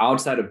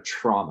outside of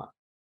trauma,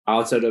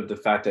 outside of the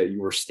fact that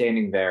you were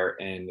standing there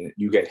and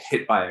you get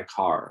hit by a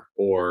car,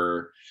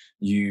 or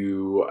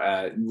you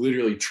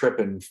literally trip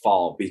and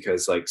fall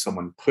because like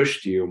someone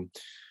pushed you,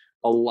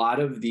 a lot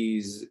of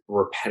these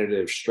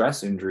repetitive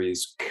stress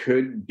injuries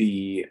could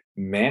be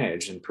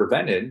managed and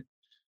prevented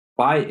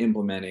by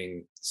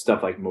implementing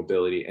stuff like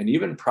mobility and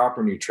even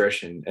proper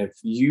nutrition. If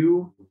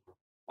you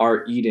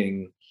are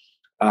eating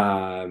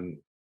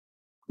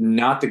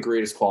not the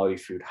greatest quality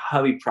food,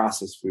 highly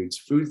processed foods,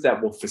 foods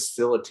that will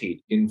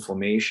facilitate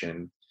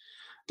inflammation,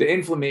 the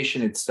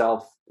inflammation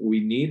itself, we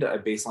need a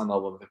baseline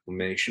level of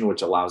inflammation,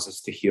 which allows us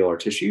to heal our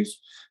tissues.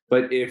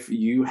 But if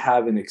you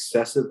have an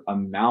excessive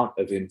amount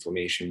of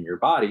inflammation in your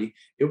body,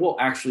 it will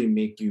actually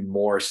make you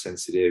more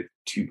sensitive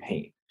to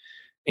pain.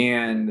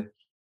 And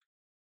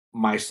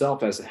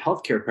myself as a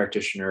healthcare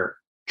practitioner,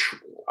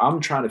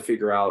 I'm trying to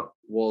figure out,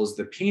 well, is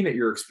the pain that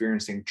you're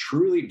experiencing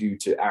truly due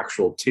to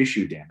actual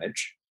tissue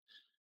damage?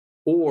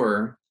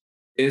 Or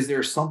is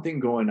there something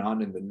going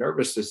on in the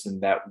nervous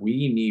system that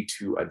we need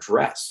to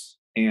address?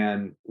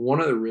 And one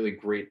of the really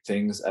great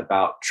things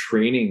about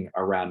training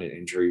around an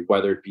injury,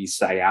 whether it be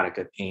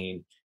sciatica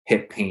pain,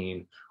 hip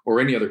pain, or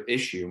any other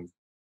issue,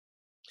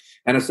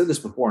 and I've said this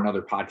before in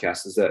other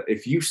podcasts, is that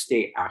if you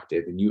stay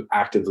active and you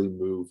actively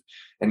move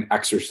and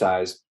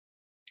exercise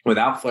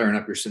without flaring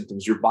up your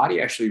symptoms, your body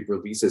actually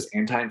releases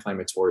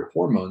anti-inflammatory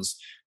hormones,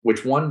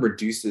 which one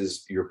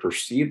reduces your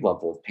perceived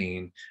level of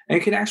pain, and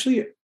it can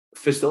actually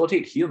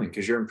facilitate healing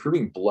because you're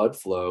improving blood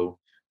flow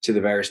to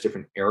the various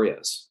different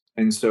areas.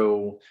 And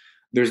so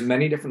there's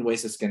many different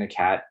ways to skin a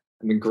cat.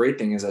 And the great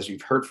thing is, as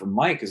you've heard from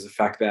Mike, is the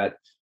fact that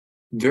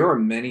there are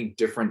many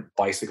different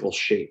bicycle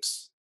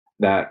shapes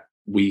that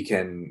we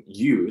can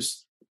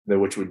use,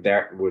 which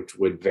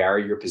would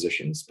vary your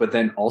positions. But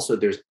then also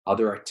there's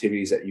other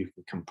activities that you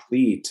can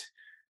complete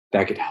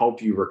that could help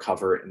you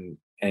recover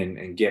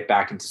and get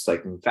back into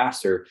cycling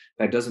faster.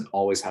 That doesn't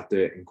always have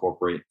to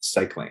incorporate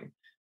cycling.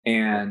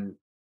 And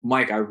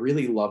Mike, I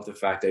really love the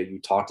fact that you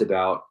talked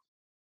about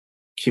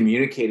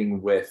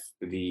communicating with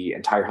the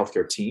entire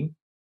healthcare team,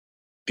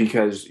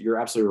 because you're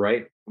absolutely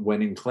right.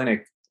 When in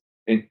clinic,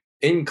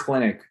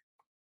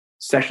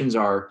 sessions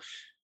are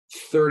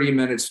 30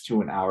 minutes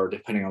to an hour,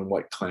 depending on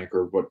what clinic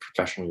or what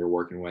professional you're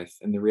working with.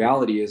 And the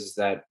reality is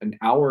that an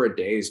hour a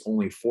day is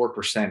only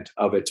 4%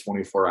 of a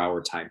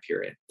 24-hour time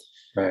period.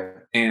 Right.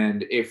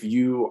 And if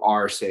you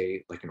are,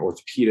 say, like an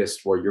orthopedist,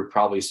 where you're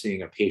probably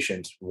seeing a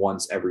patient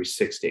once every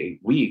 6 to 8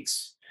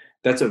 weeks,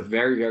 that's a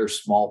very, very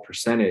small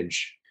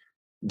percentage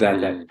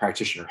that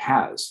practitioner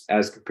has,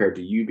 as compared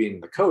to you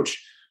being the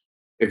coach.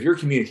 If you're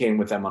communicating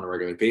with them on a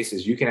regular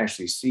basis, you can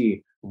actually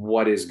see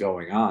what is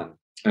going on.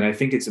 And I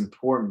think it's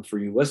important for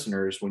you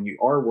listeners, when you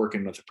are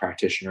working with a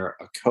practitioner,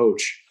 a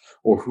coach,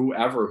 or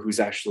whoever who's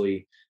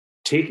actually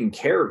taking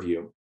care of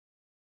you,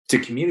 to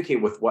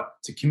communicate with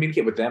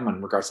them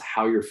in regards to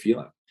how you're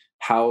feeling,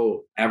 how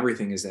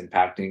everything is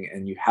impacting,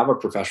 and you have a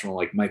professional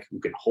like Mike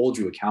who can hold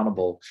you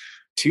accountable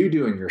to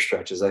doing your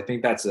stretches. I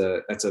think that's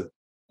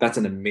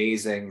an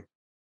amazing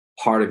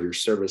part of your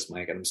service,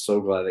 Mike, and I'm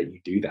so glad that you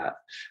do that,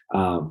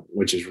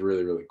 which is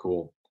really, really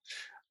cool.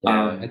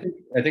 Yeah,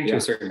 I think to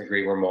a certain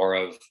degree we're more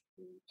of,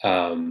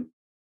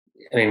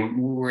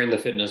 we're in the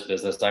fitness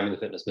business. I'm in the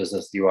fitness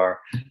business. You are.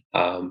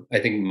 I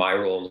think my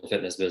role in the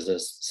fitness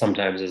business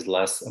sometimes is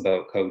less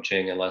about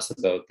coaching and less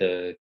about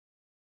the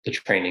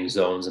training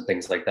zones and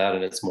things like that,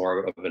 and it's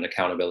more of an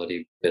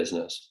accountability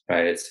business,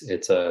 right?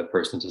 It's a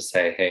person to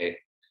say, hey,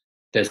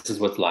 this is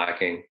what's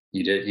lacking.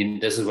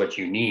 This is what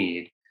you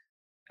need.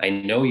 I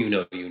know you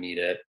need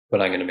it, but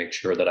I'm going to make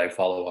sure that I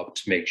follow up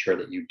to make sure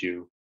that you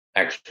do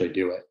actually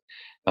do it.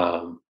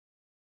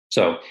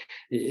 So,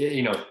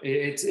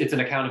 it's an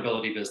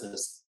accountability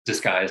business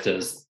disguised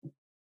as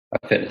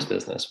a fitness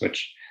business,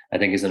 which I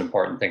think is an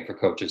important thing for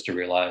coaches to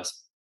realize.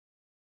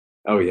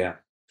 Oh yeah,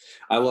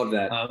 I love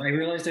that. I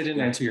realized I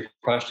didn't answer your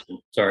question.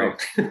 Sorry.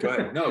 Oh, go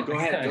ahead. No, go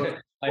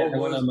ahead. I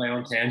went on my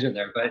own tangent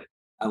there,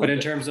 but in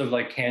terms of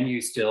like, can you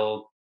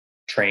still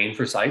train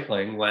for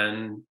cycling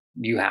when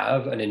you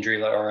have an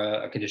injury or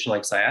a condition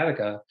like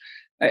sciatica?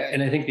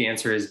 And I think the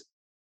answer is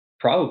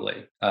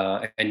probably,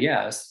 and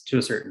yes, to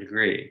a certain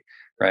degree,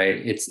 right?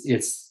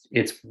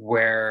 It's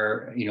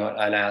where,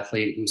 an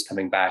athlete who's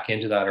coming back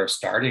into that or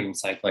starting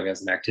cycling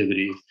as an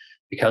activity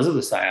because of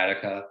the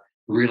sciatica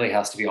really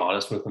has to be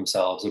honest with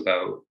themselves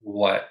about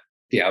what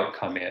the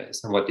outcome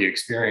is and what the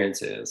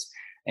experience is,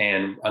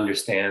 and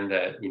understand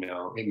that,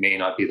 it may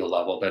not be the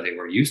level that they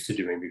were used to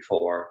doing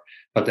before,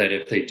 but that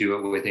if they do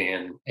it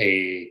within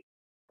a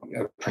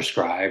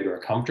prescribed or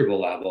a comfortable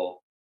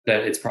level,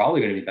 that it's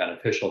probably going to be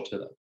beneficial to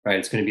them, right?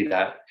 It's going to be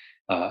that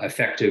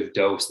effective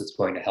dose that's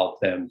going to help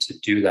them to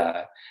do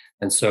that.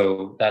 And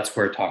so that's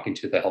where talking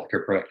to the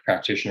healthcare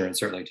practitioner and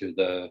certainly to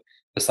the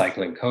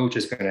cycling coach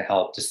is going to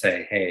help to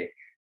say, hey,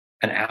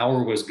 an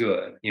hour was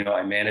good.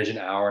 I manage an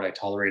hour and I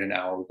tolerate an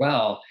hour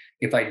well.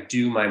 If I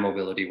do my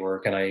mobility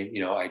work and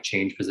I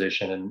change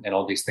position and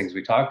all these things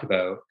we talked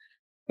about,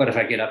 but if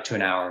I get up to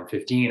an hour and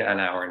 15, an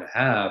hour and a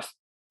half,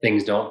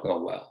 things don't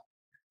go well.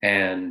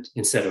 And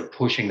instead of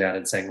pushing that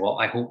and saying, well,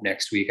 I hope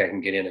next week I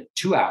can get in a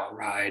 2-hour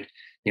ride,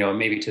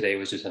 maybe today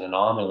was just an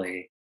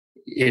anomaly.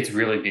 It's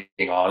really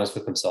being honest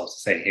with themselves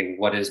to say, hey,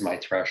 what is my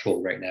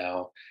threshold right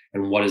now?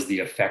 And what is the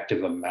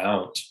effective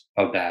amount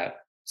of that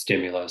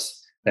stimulus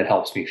that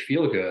helps me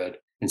feel good,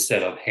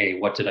 instead of, hey,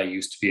 what did I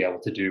used to be able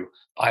to do?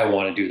 I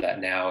want to do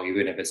that now,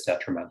 even if it's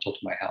detrimental to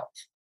my health.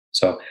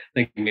 So I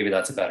think maybe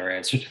that's a better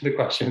answer to the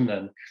question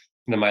than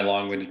my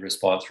long-winded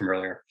response from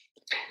earlier.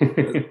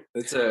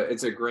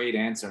 It's a great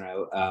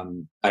answer.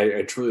 And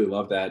I truly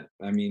love that.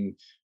 I mean,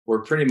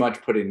 we're pretty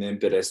much putting the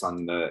impetus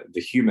on the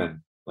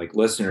human, like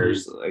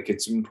listeners. Mm-hmm. Like,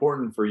 it's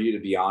important for you to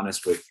be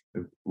honest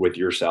with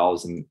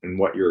yourselves and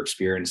what you're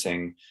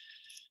experiencing.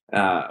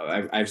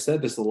 I've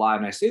said this a lot,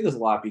 and I say this a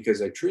lot because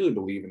I truly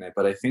believe in it.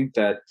 But I think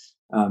that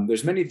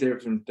there's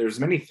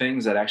many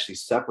things that actually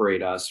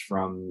separate us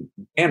from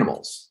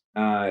animals.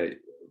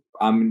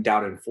 I'm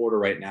down in Florida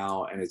right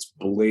now, and it's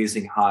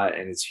blazing hot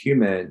and it's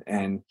humid,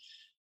 and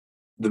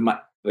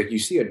like you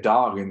see a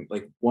dog, and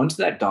like once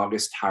that dog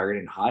is tired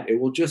and hot, it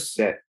will just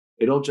sit.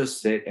 It'll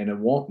just sit and it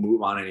won't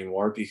move on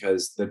anymore,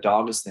 because the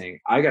dog is saying,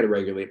 I got to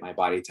regulate my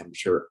body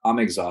temperature. I'm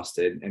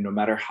exhausted. And no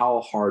matter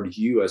how hard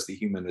you as the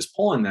human is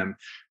pulling them,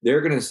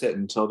 they're going to sit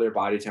until their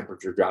body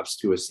temperature drops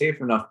to a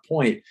safe enough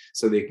point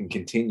so they can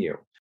continue.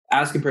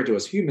 As compared to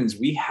us humans,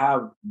 we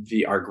have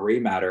our gray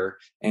matter.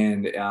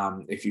 And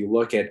if you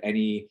look at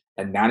any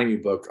anatomy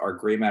book, our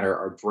gray matter,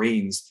 our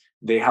brains,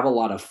 they have a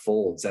lot of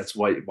folds. That's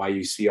why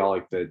you see all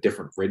like the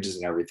different ridges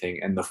and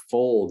everything. And the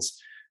folds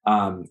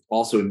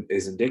also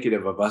is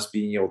indicative of us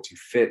being able to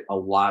fit a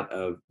lot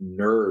of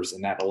nerves,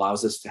 and that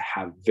allows us to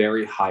have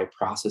very high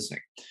processing.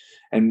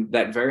 And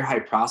that very high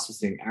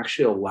processing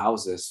actually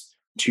allows us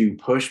to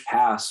push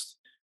past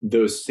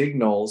those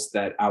signals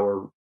that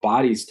our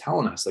body's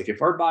telling us. Like,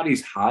 if our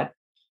body's hot,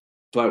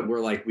 but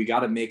we're like, we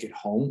got to make it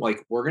home,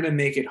 like, we're going to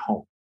make it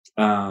home.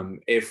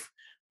 If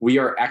we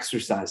are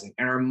exercising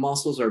and our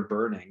muscles are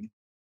burning,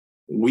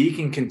 we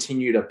can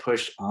continue to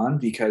push on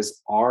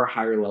because our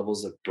higher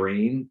levels of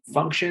brain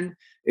function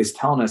is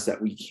telling us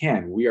that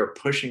we are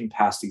pushing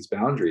past these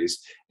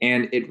boundaries.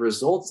 And it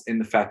results in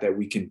the fact that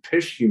we can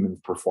push human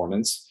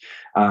performance.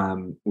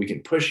 We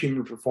can push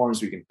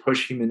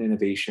human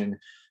innovation.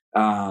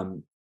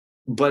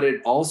 But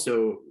it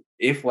also,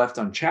 if left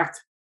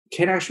unchecked,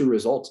 can actually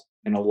result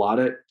in a lot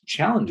of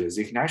challenges.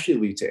 It can actually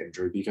lead to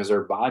injury because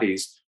our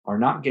bodies are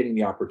not getting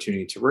the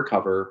opportunity to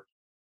recover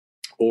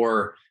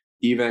or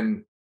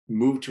even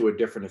move to a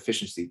different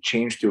efficiency,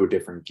 change to a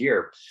different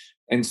gear.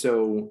 And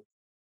so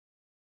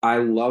I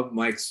love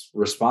Mike's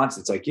response.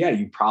 It's like, yeah,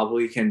 you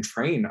probably can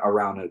train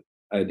around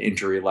an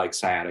injury like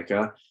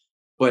sciatica,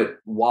 but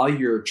while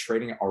you're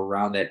training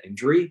around that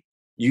injury,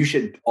 you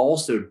should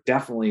also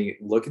definitely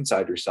look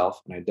inside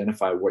yourself and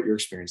identify what you're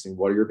experiencing,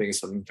 what are your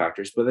biggest limiting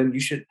factors. But then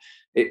it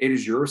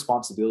is your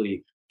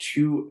responsibility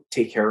to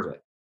take care of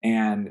it.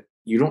 And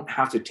you don't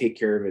have to take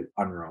care of it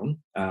on your own.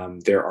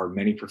 There are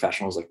many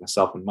professionals like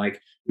myself and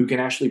Mike who can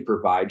actually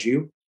provide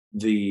you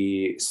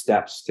the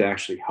steps to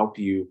actually help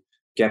you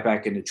get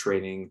back into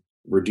training,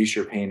 reduce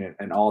your pain,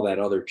 and all that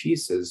other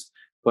pieces.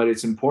 But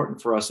it's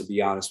important for us to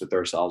be honest with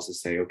ourselves to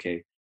say,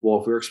 okay, well,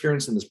 if we're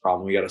experiencing this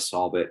problem, we got to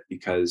solve it,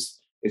 because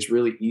it's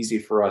really easy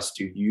for us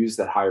to use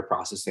that higher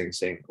processing,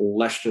 saying,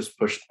 let's just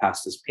push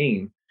past this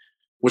pain,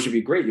 which would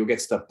be great. You'll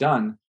get stuff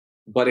done,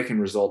 but it can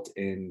result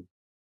in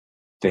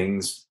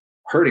things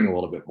hurting a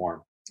little bit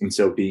more. And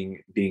so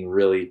being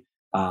really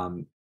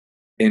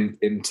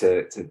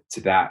into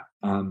that.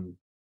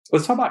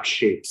 Let's talk about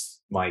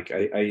shapes, Mike.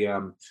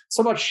 Let's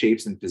talk about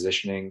shapes and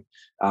positioning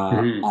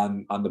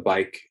on the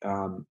bike.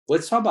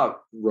 Let's talk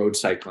about road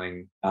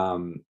cycling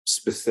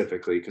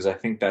specifically, because I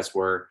think that's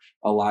where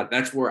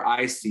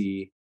I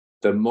see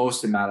the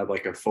most amount of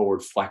like a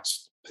forward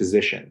flex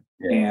position.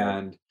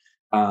 Yeah.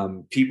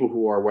 And people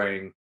who are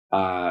wearing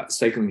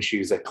cycling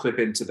shoes that clip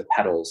into the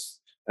pedals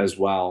as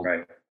well.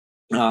 Right.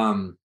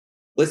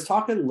 Let's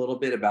talk a little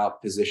bit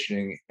about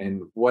positioning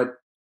and what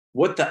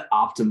the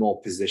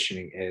optimal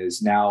positioning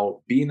is.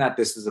 Now, being that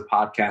this is a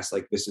podcast,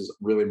 like this is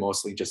really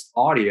mostly just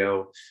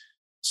audio.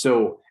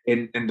 So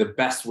in the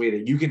best way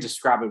that you can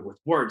describe it with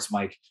words,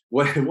 Mike,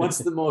 what's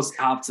the most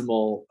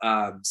optimal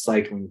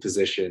cycling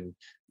position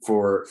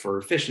for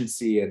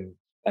efficiency and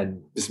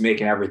just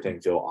making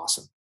everything feel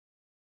awesome?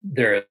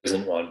 There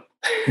isn't one.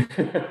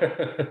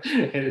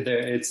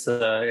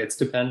 It's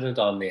dependent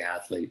on the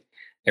athlete.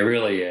 It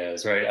really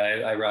is, right?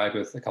 I ride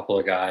with a couple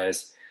of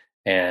guys,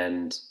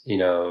 and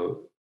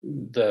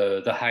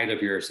the height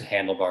of your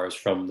handlebars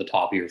from the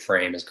top of your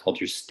frame is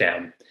called your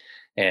stem.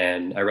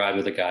 And I ride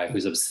with a guy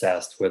who's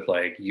obsessed with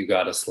like, you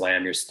got to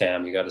slam your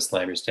stem,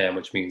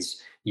 which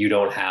means you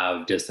don't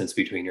have distance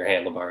between your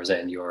handlebars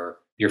and your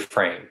your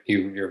frame.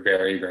 You're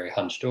very, very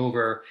hunched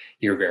over.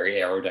 You're very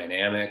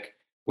aerodynamic,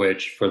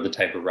 which for the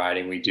type of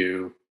riding we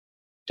do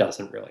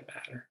doesn't really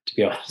matter, to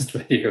be honest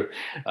with you.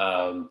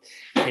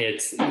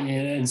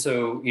 And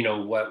so,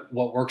 what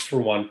works for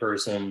one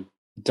person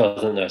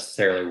doesn't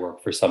necessarily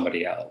work for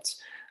somebody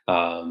else.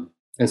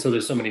 And so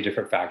there's so many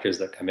different factors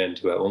that come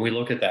into it. When we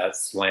look at that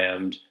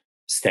slammed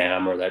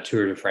stem or that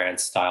Tour de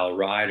France style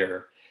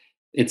rider,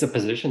 it's a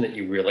position that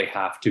you really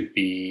have to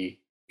be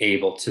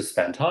able to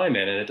spend time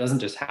in. And it doesn't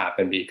just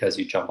happen because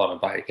you jump on a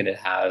bike and it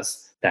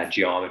has that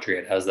geometry,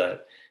 it has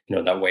that,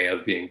 that way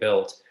of being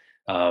built.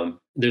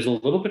 There's a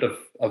little bit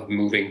of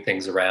moving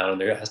things around,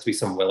 and there has to be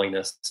some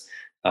willingness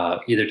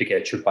either to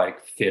get your bike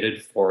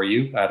fitted for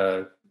you at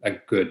a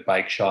good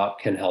bike shop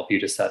can help you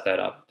to set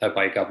that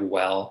bike up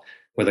well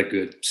with a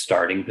good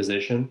starting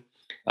position.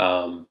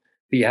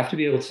 But you have to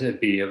be able to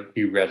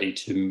be ready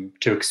to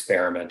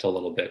experiment a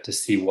little bit to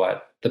see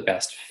what the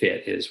best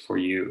fit is for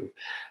you.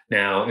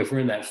 Now, if we're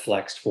in that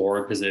flexed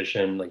forward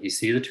position, like you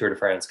see the Tour de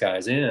France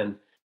guys in,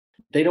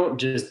 they don't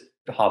just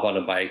hop on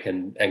a bike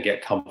and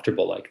get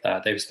comfortable like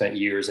that. They've spent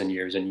years and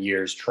years and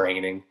years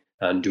training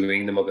and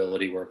doing the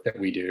mobility work that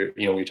we do.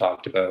 We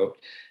talked about.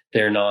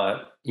 They're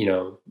not,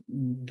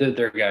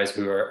 they're guys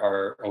who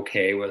are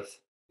okay with,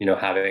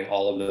 having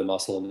all of the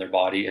muscle in their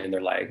body and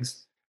their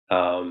legs,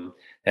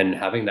 and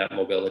having that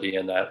mobility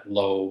and that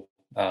low,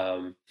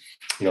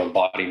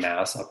 body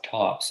mass up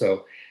top.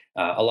 So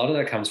a lot of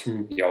that comes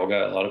from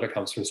yoga. A lot of it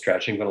comes from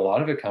stretching, but a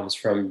lot of it comes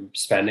from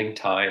spending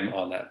time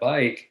on that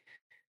bike.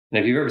 And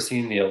if you've ever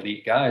seen the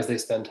elite guys, they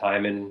spend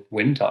time in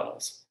wind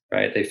tunnels,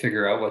 right? They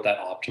figure out what that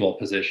optimal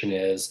position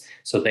is,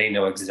 so they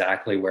know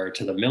exactly where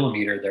to the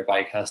millimeter their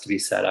bike has to be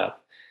set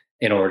up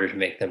in order to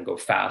make them go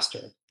faster.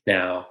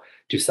 Now,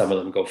 do some of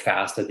them go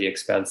fast at the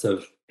expense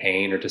of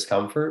pain or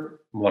discomfort?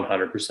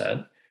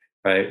 100%,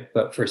 right?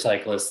 But for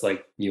cyclists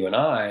like you and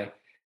I,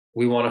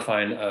 we want to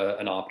find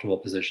an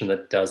optimal position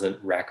that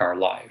doesn't wreck our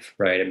life,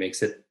 right? It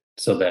makes it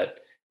so that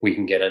we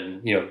can get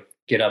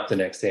up the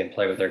next day and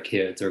play with our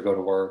kids or go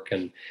to work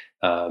and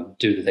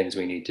do the things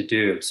we need to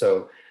do.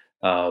 So,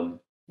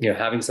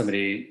 having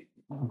somebody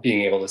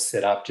being able to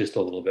sit up just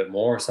a little bit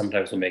more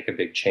sometimes will make a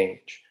big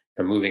change.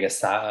 And moving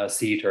a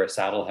seat or a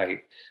saddle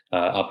height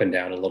up and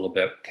down a little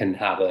bit can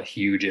have a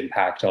huge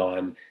impact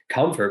on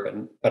comfort,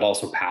 but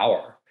also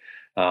power.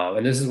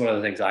 And this is one of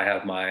the things I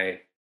have my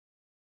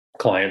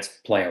clients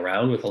play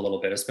around with a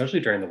little bit, especially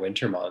during the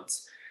winter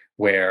months,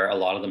 where a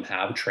lot of them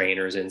have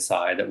trainers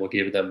inside that will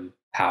give them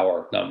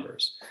power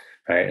numbers,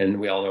 right? And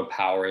we all know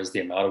power is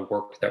the amount of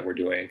work that we're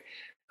doing.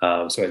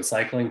 So in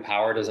cycling,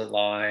 power doesn't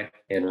lie.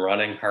 In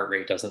running, heart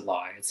rate doesn't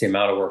lie. It's the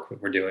amount of work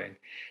that we're doing.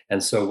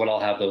 And so what I'll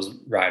have those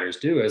riders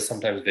do is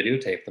sometimes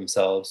videotape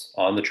themselves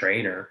on the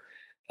trainer,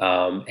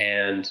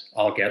 and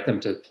I'll get them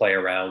to play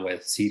around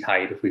with seat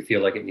height if we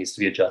feel like it needs to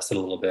be adjusted a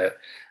little bit,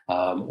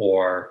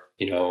 or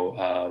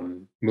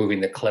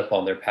moving the clip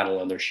on their pedal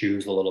on their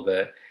shoes a little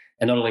bit.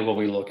 And not only will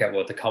we look at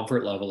what the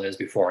comfort level is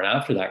before and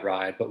after that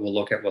ride, but we'll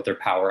look at what their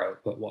power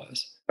output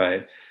was,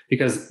 right?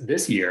 Because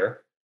this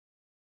year,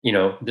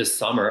 this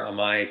summer,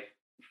 my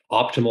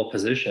optimal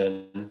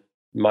position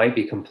might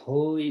be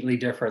completely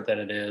different than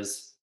it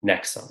is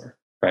next summer,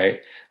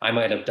 right? I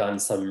might have done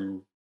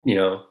some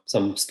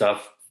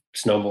stuff,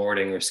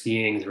 snowboarding or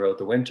skiing throughout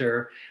the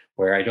winter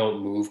where I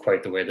don't move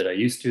quite the way that I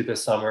used to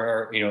this summer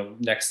or,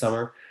 next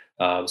summer.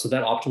 So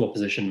that optimal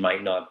position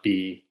might not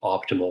be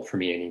optimal for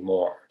me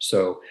anymore.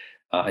 So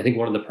I think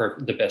one of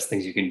the best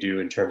things you can do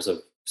in terms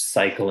of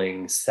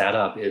cycling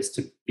setup is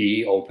to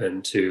be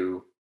open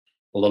to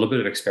a little bit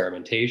of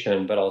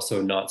experimentation, but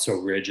also not so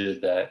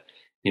rigid that,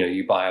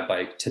 you buy a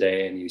bike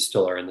today and you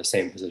still are in the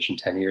same position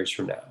 10 years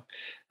from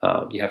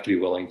now. You have to be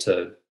willing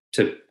to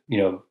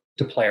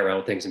play around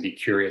with things and be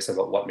curious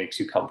about what makes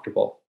you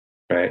comfortable,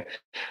 right?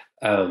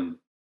 I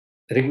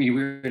think we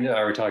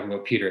were talking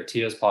about Peter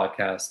Attia's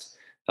podcast,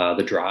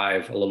 The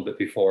Drive, a little bit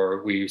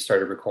before we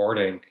started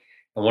recording.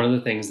 And one of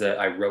the things that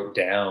I wrote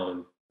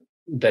down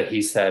that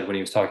he said when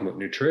he was talking about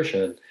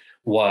nutrition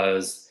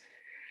was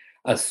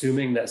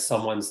assuming that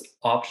someone's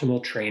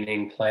optimal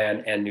training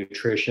plan and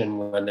nutrition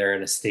when they're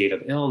in a state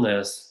of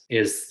illness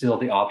is still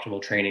the optimal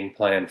training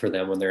plan for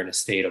them when they're in a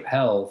state of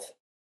health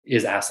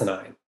is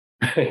asinine.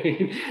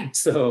 Right?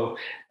 So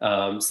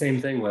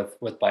same thing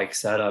with bike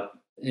setup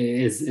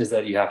is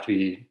that you have to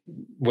be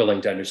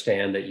willing to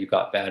understand that you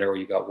got better or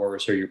you got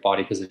worse or your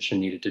body position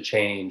needed to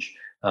change.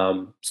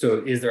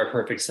 So is there a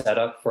perfect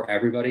setup for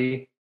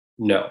everybody?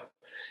 No.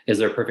 Is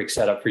there a perfect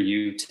setup for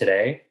you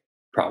today?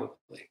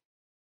 Probably.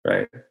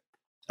 Right.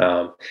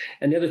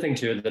 And the other thing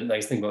too, the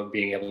nice thing about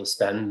being able to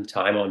spend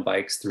time on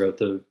bikes throughout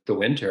the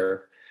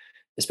winter,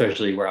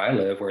 especially where I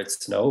live, where it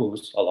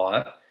snows a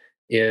lot,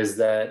 is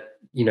that,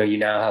 you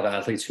now have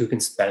athletes who can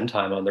spend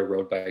time on their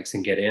road bikes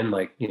and get in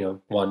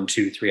 1,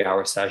 2, 3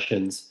 hour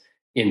sessions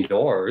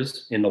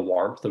indoors in the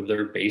warmth of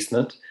their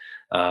basement.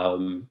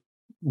 And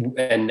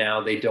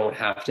now they don't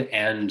have to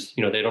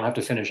they don't have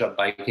to finish up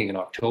biking in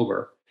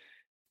October.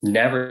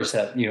 Never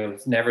step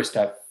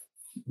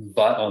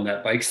butt on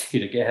that bike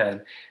seat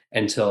again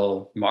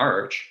until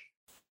March,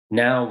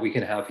 Now we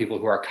can have people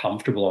who are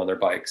comfortable on their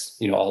bikes,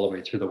 all the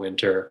way through the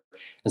winter.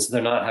 And so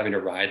they're not having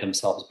to ride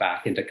themselves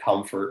back into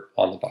comfort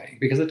on the bike,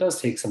 because it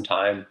does take some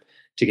time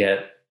to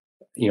get,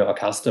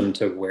 accustomed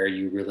to where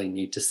you really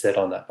need to sit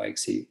on that bike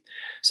seat.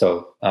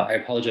 So I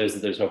apologize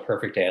that there's no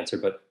perfect answer,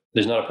 but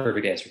there's not a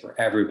perfect answer for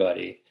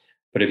everybody.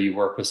 But if you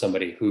work with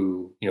somebody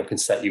who, can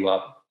set you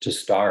up to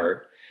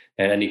start,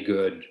 and any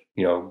good,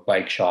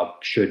 bike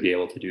shop should be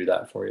able to do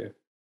that for you.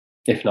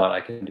 If not,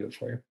 I can do it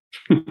for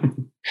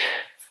you.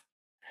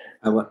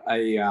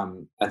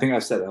 I think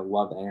I've said I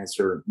love the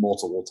answer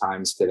multiple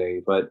times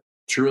today, but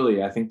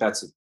truly, I think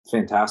that's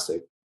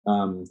fantastic.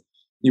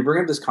 You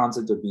bring up this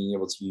concept of being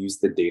able to use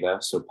the data,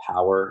 so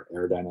power,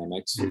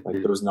 aerodynamics,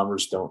 like those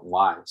numbers don't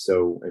lie.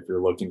 So if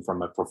you're looking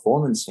from a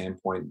performance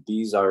standpoint,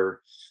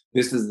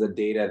 this is the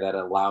data that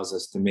allows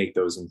us to make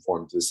those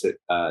informed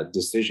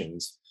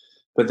decisions.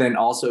 But then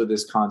also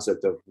this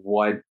concept of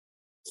what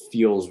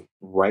feels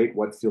right,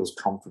 what feels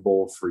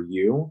comfortable for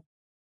you.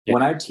 Yeah.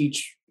 When I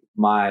teach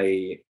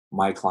my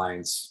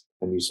clients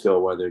a new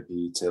skill, whether it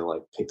be to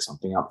like pick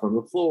something up from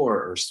the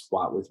floor or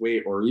squat with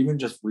weight, or even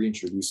just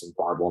reintroducing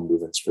barbell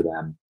movements for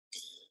them,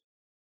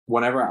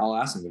 whenever I'll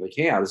ask them, like,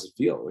 hey, how does it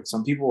feel? Like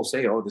some people will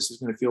say, oh, this is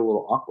going to feel a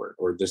little awkward,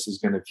 or this is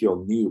going to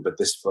feel new, but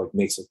this like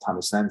makes a ton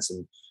of sense.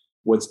 And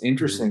what's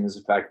interesting is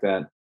the fact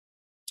that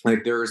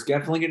like there's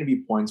definitely going to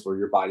be points where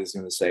your body is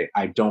going to say,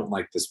 I don't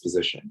like this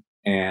position.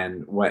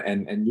 And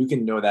you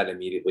can know that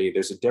immediately.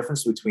 There's a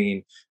difference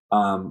between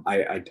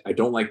I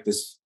don't like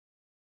this.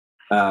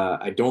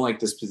 I don't like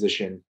this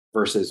position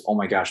versus, oh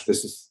my gosh,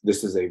 this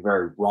is a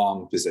very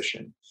wrong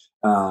position.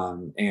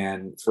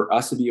 And for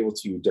us to be able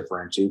to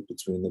differentiate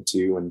between the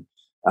two, and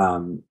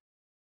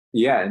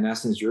in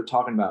essence, you're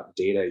talking about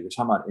data, you're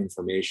talking about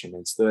information.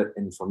 It's the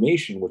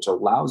information which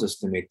allows us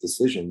to make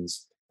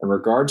decisions in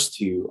regards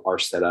to our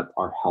setup,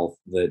 our health,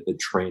 the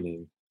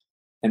training.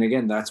 And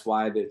again, that's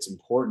why it's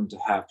important to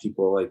have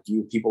people like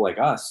you, people like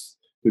us,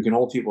 who can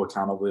hold people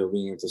accountable,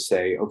 being able to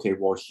say, okay,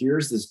 well,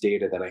 here's this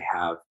data that I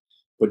have,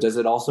 but does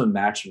it also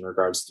match in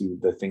regards to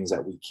the things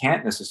that we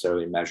can't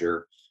necessarily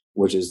measure,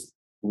 which is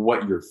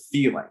what you're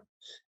feeling,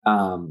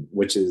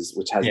 which has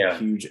a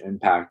huge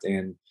impact.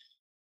 And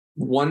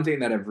one thing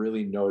that I've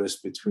really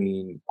noticed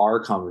between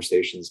our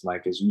conversations,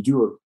 Mike, is you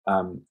do,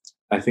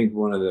 I think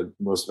one of the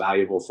most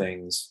valuable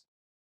things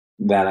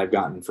that I've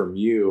gotten from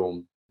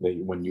you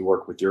when you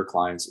work with your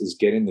clients is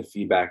getting the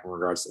feedback in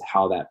regards to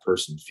how that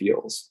person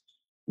feels.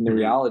 And the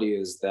reality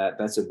is that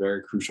that's a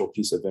very crucial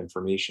piece of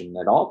information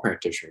that all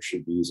practitioners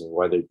should be using,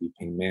 whether it be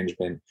pain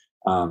management,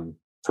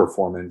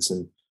 performance.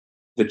 And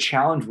the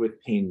challenge with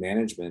pain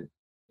management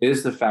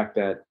is the fact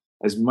that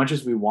as much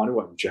as we want to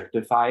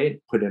objectify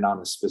it, put it on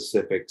a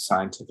specific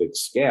scientific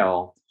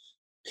scale,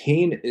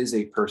 pain is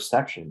a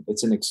perception.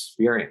 It's an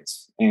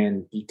experience.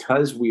 And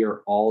because we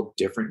are all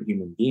different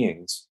human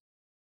beings,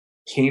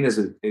 pain is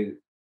the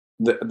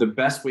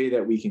best way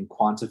that we can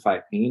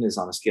quantify pain is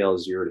on a scale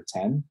of 0 to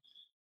 10.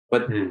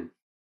 But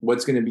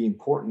what's going to be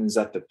important is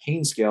that the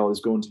pain scale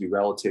is going to be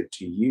relative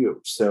to you.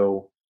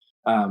 So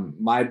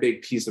my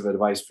big piece of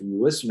advice for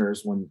you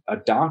listeners, when a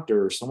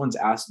doctor or someone's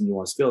asking you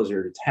on a scale of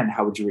 0 to 10,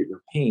 how would you rate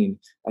your pain?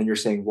 And you're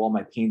saying, well,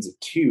 my pain's a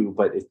 2,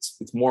 but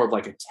it's more of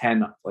like a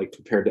 10, like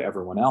compared to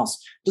everyone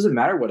else. It doesn't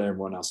matter what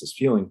everyone else is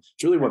feeling.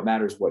 It's really what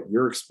matters what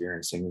you're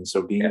experiencing. And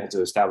so being able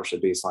to establish a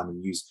baseline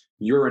and use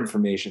your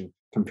information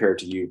compared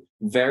to you,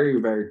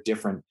 very, very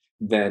different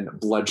than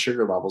blood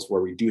sugar levels,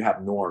 where we do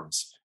have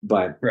norms.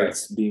 But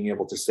it's being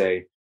able to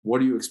say,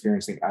 what are you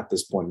experiencing at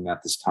this point and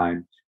at this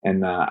time?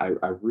 And I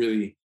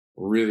really,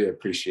 really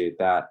appreciate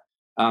that.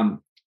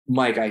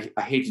 Mike, I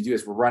hate to do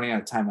this. We're running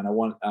out of time, and I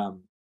want to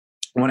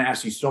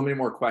ask you so many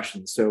more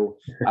questions. So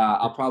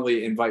I'll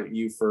probably invite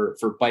you for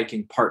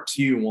biking part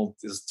 2, and we'll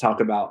just talk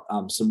about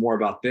some more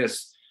about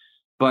this.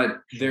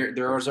 But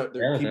there are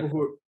people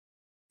who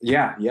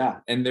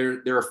and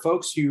there are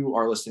folks who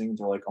are listening.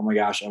 They're like, oh my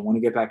gosh, I want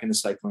to get back into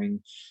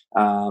cycling.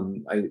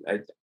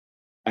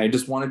 I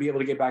just want to be able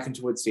to get back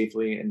into it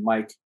safely. And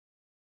Mike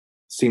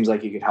seems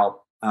like he could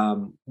help.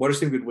 What are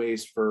some good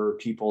ways for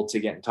people to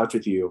get in touch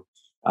with you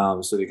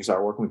so they can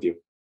start working with you?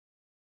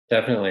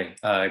 Definitely.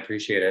 I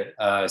appreciate it.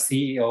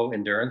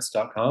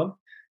 CEOendurance.com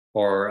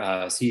or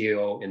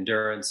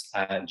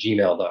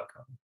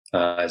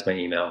CEOendurance@gmail.com is my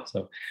email.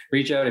 So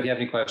reach out if you have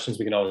any questions.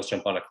 We can always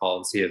jump on a call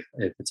and see if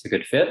it's a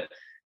good fit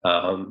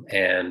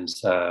and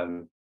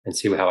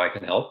see how I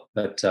can help.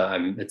 But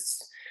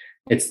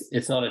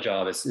it's not a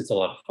job. It's a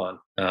lot of fun,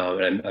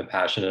 and I'm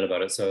passionate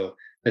about it. So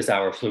this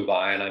hour flew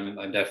by, and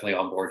I'm definitely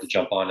on board to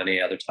jump on any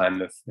other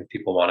time if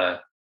people want to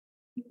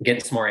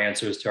get some more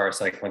answers to our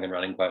cycling and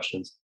running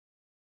questions.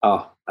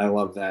 Oh, I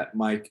love that,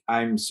 Mike.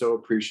 I'm so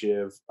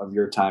appreciative of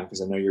your time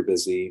because I know you're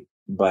busy,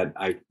 but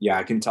I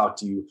can talk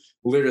to you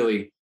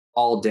literally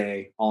all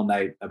day, all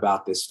night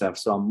about this stuff.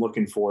 So I'm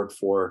looking forward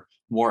for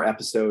more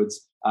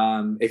episodes.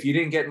 If you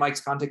didn't get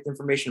Mike's contact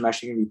information, I'm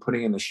actually going to be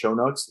putting in the show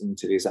notes in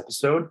today's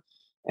episode.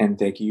 And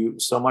thank you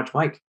so much,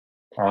 Mike.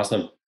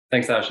 Awesome.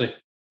 Thanks, Ashley.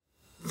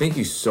 Thank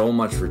you so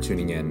much for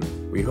tuning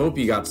in. We hope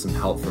you got some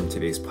help from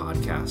today's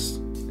podcast.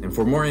 And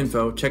for more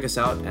info, check us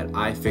out at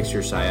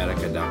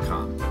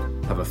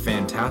ifixyoursciatica.com. Have a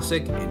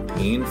fantastic and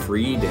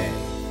pain-free day.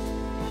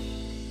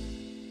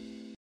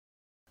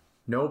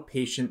 No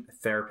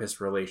patient-therapist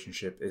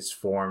relationship is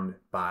formed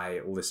by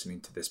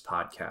listening to this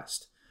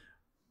podcast.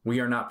 We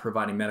are not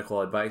providing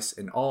medical advice,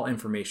 and all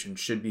information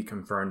should be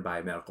confirmed by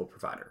a medical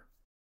provider.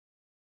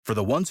 For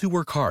the ones who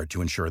work hard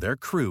to ensure their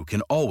crew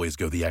can always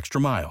go the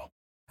extra mile,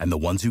 and the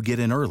ones who get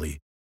in early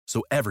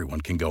so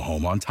everyone can go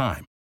home on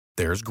time,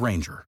 there's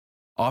Grainger,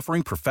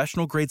 offering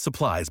professional-grade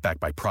supplies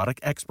backed by product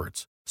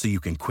experts so you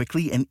can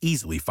quickly and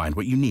easily find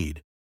what you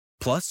need.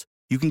 Plus,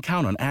 you can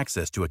count on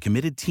access to a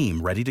committed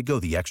team ready to go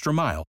the extra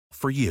mile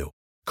for you.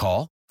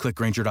 Call, click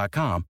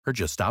Grainger.com, or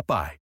just stop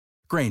by.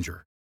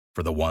 Grainger,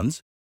 for the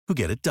ones who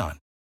get it done.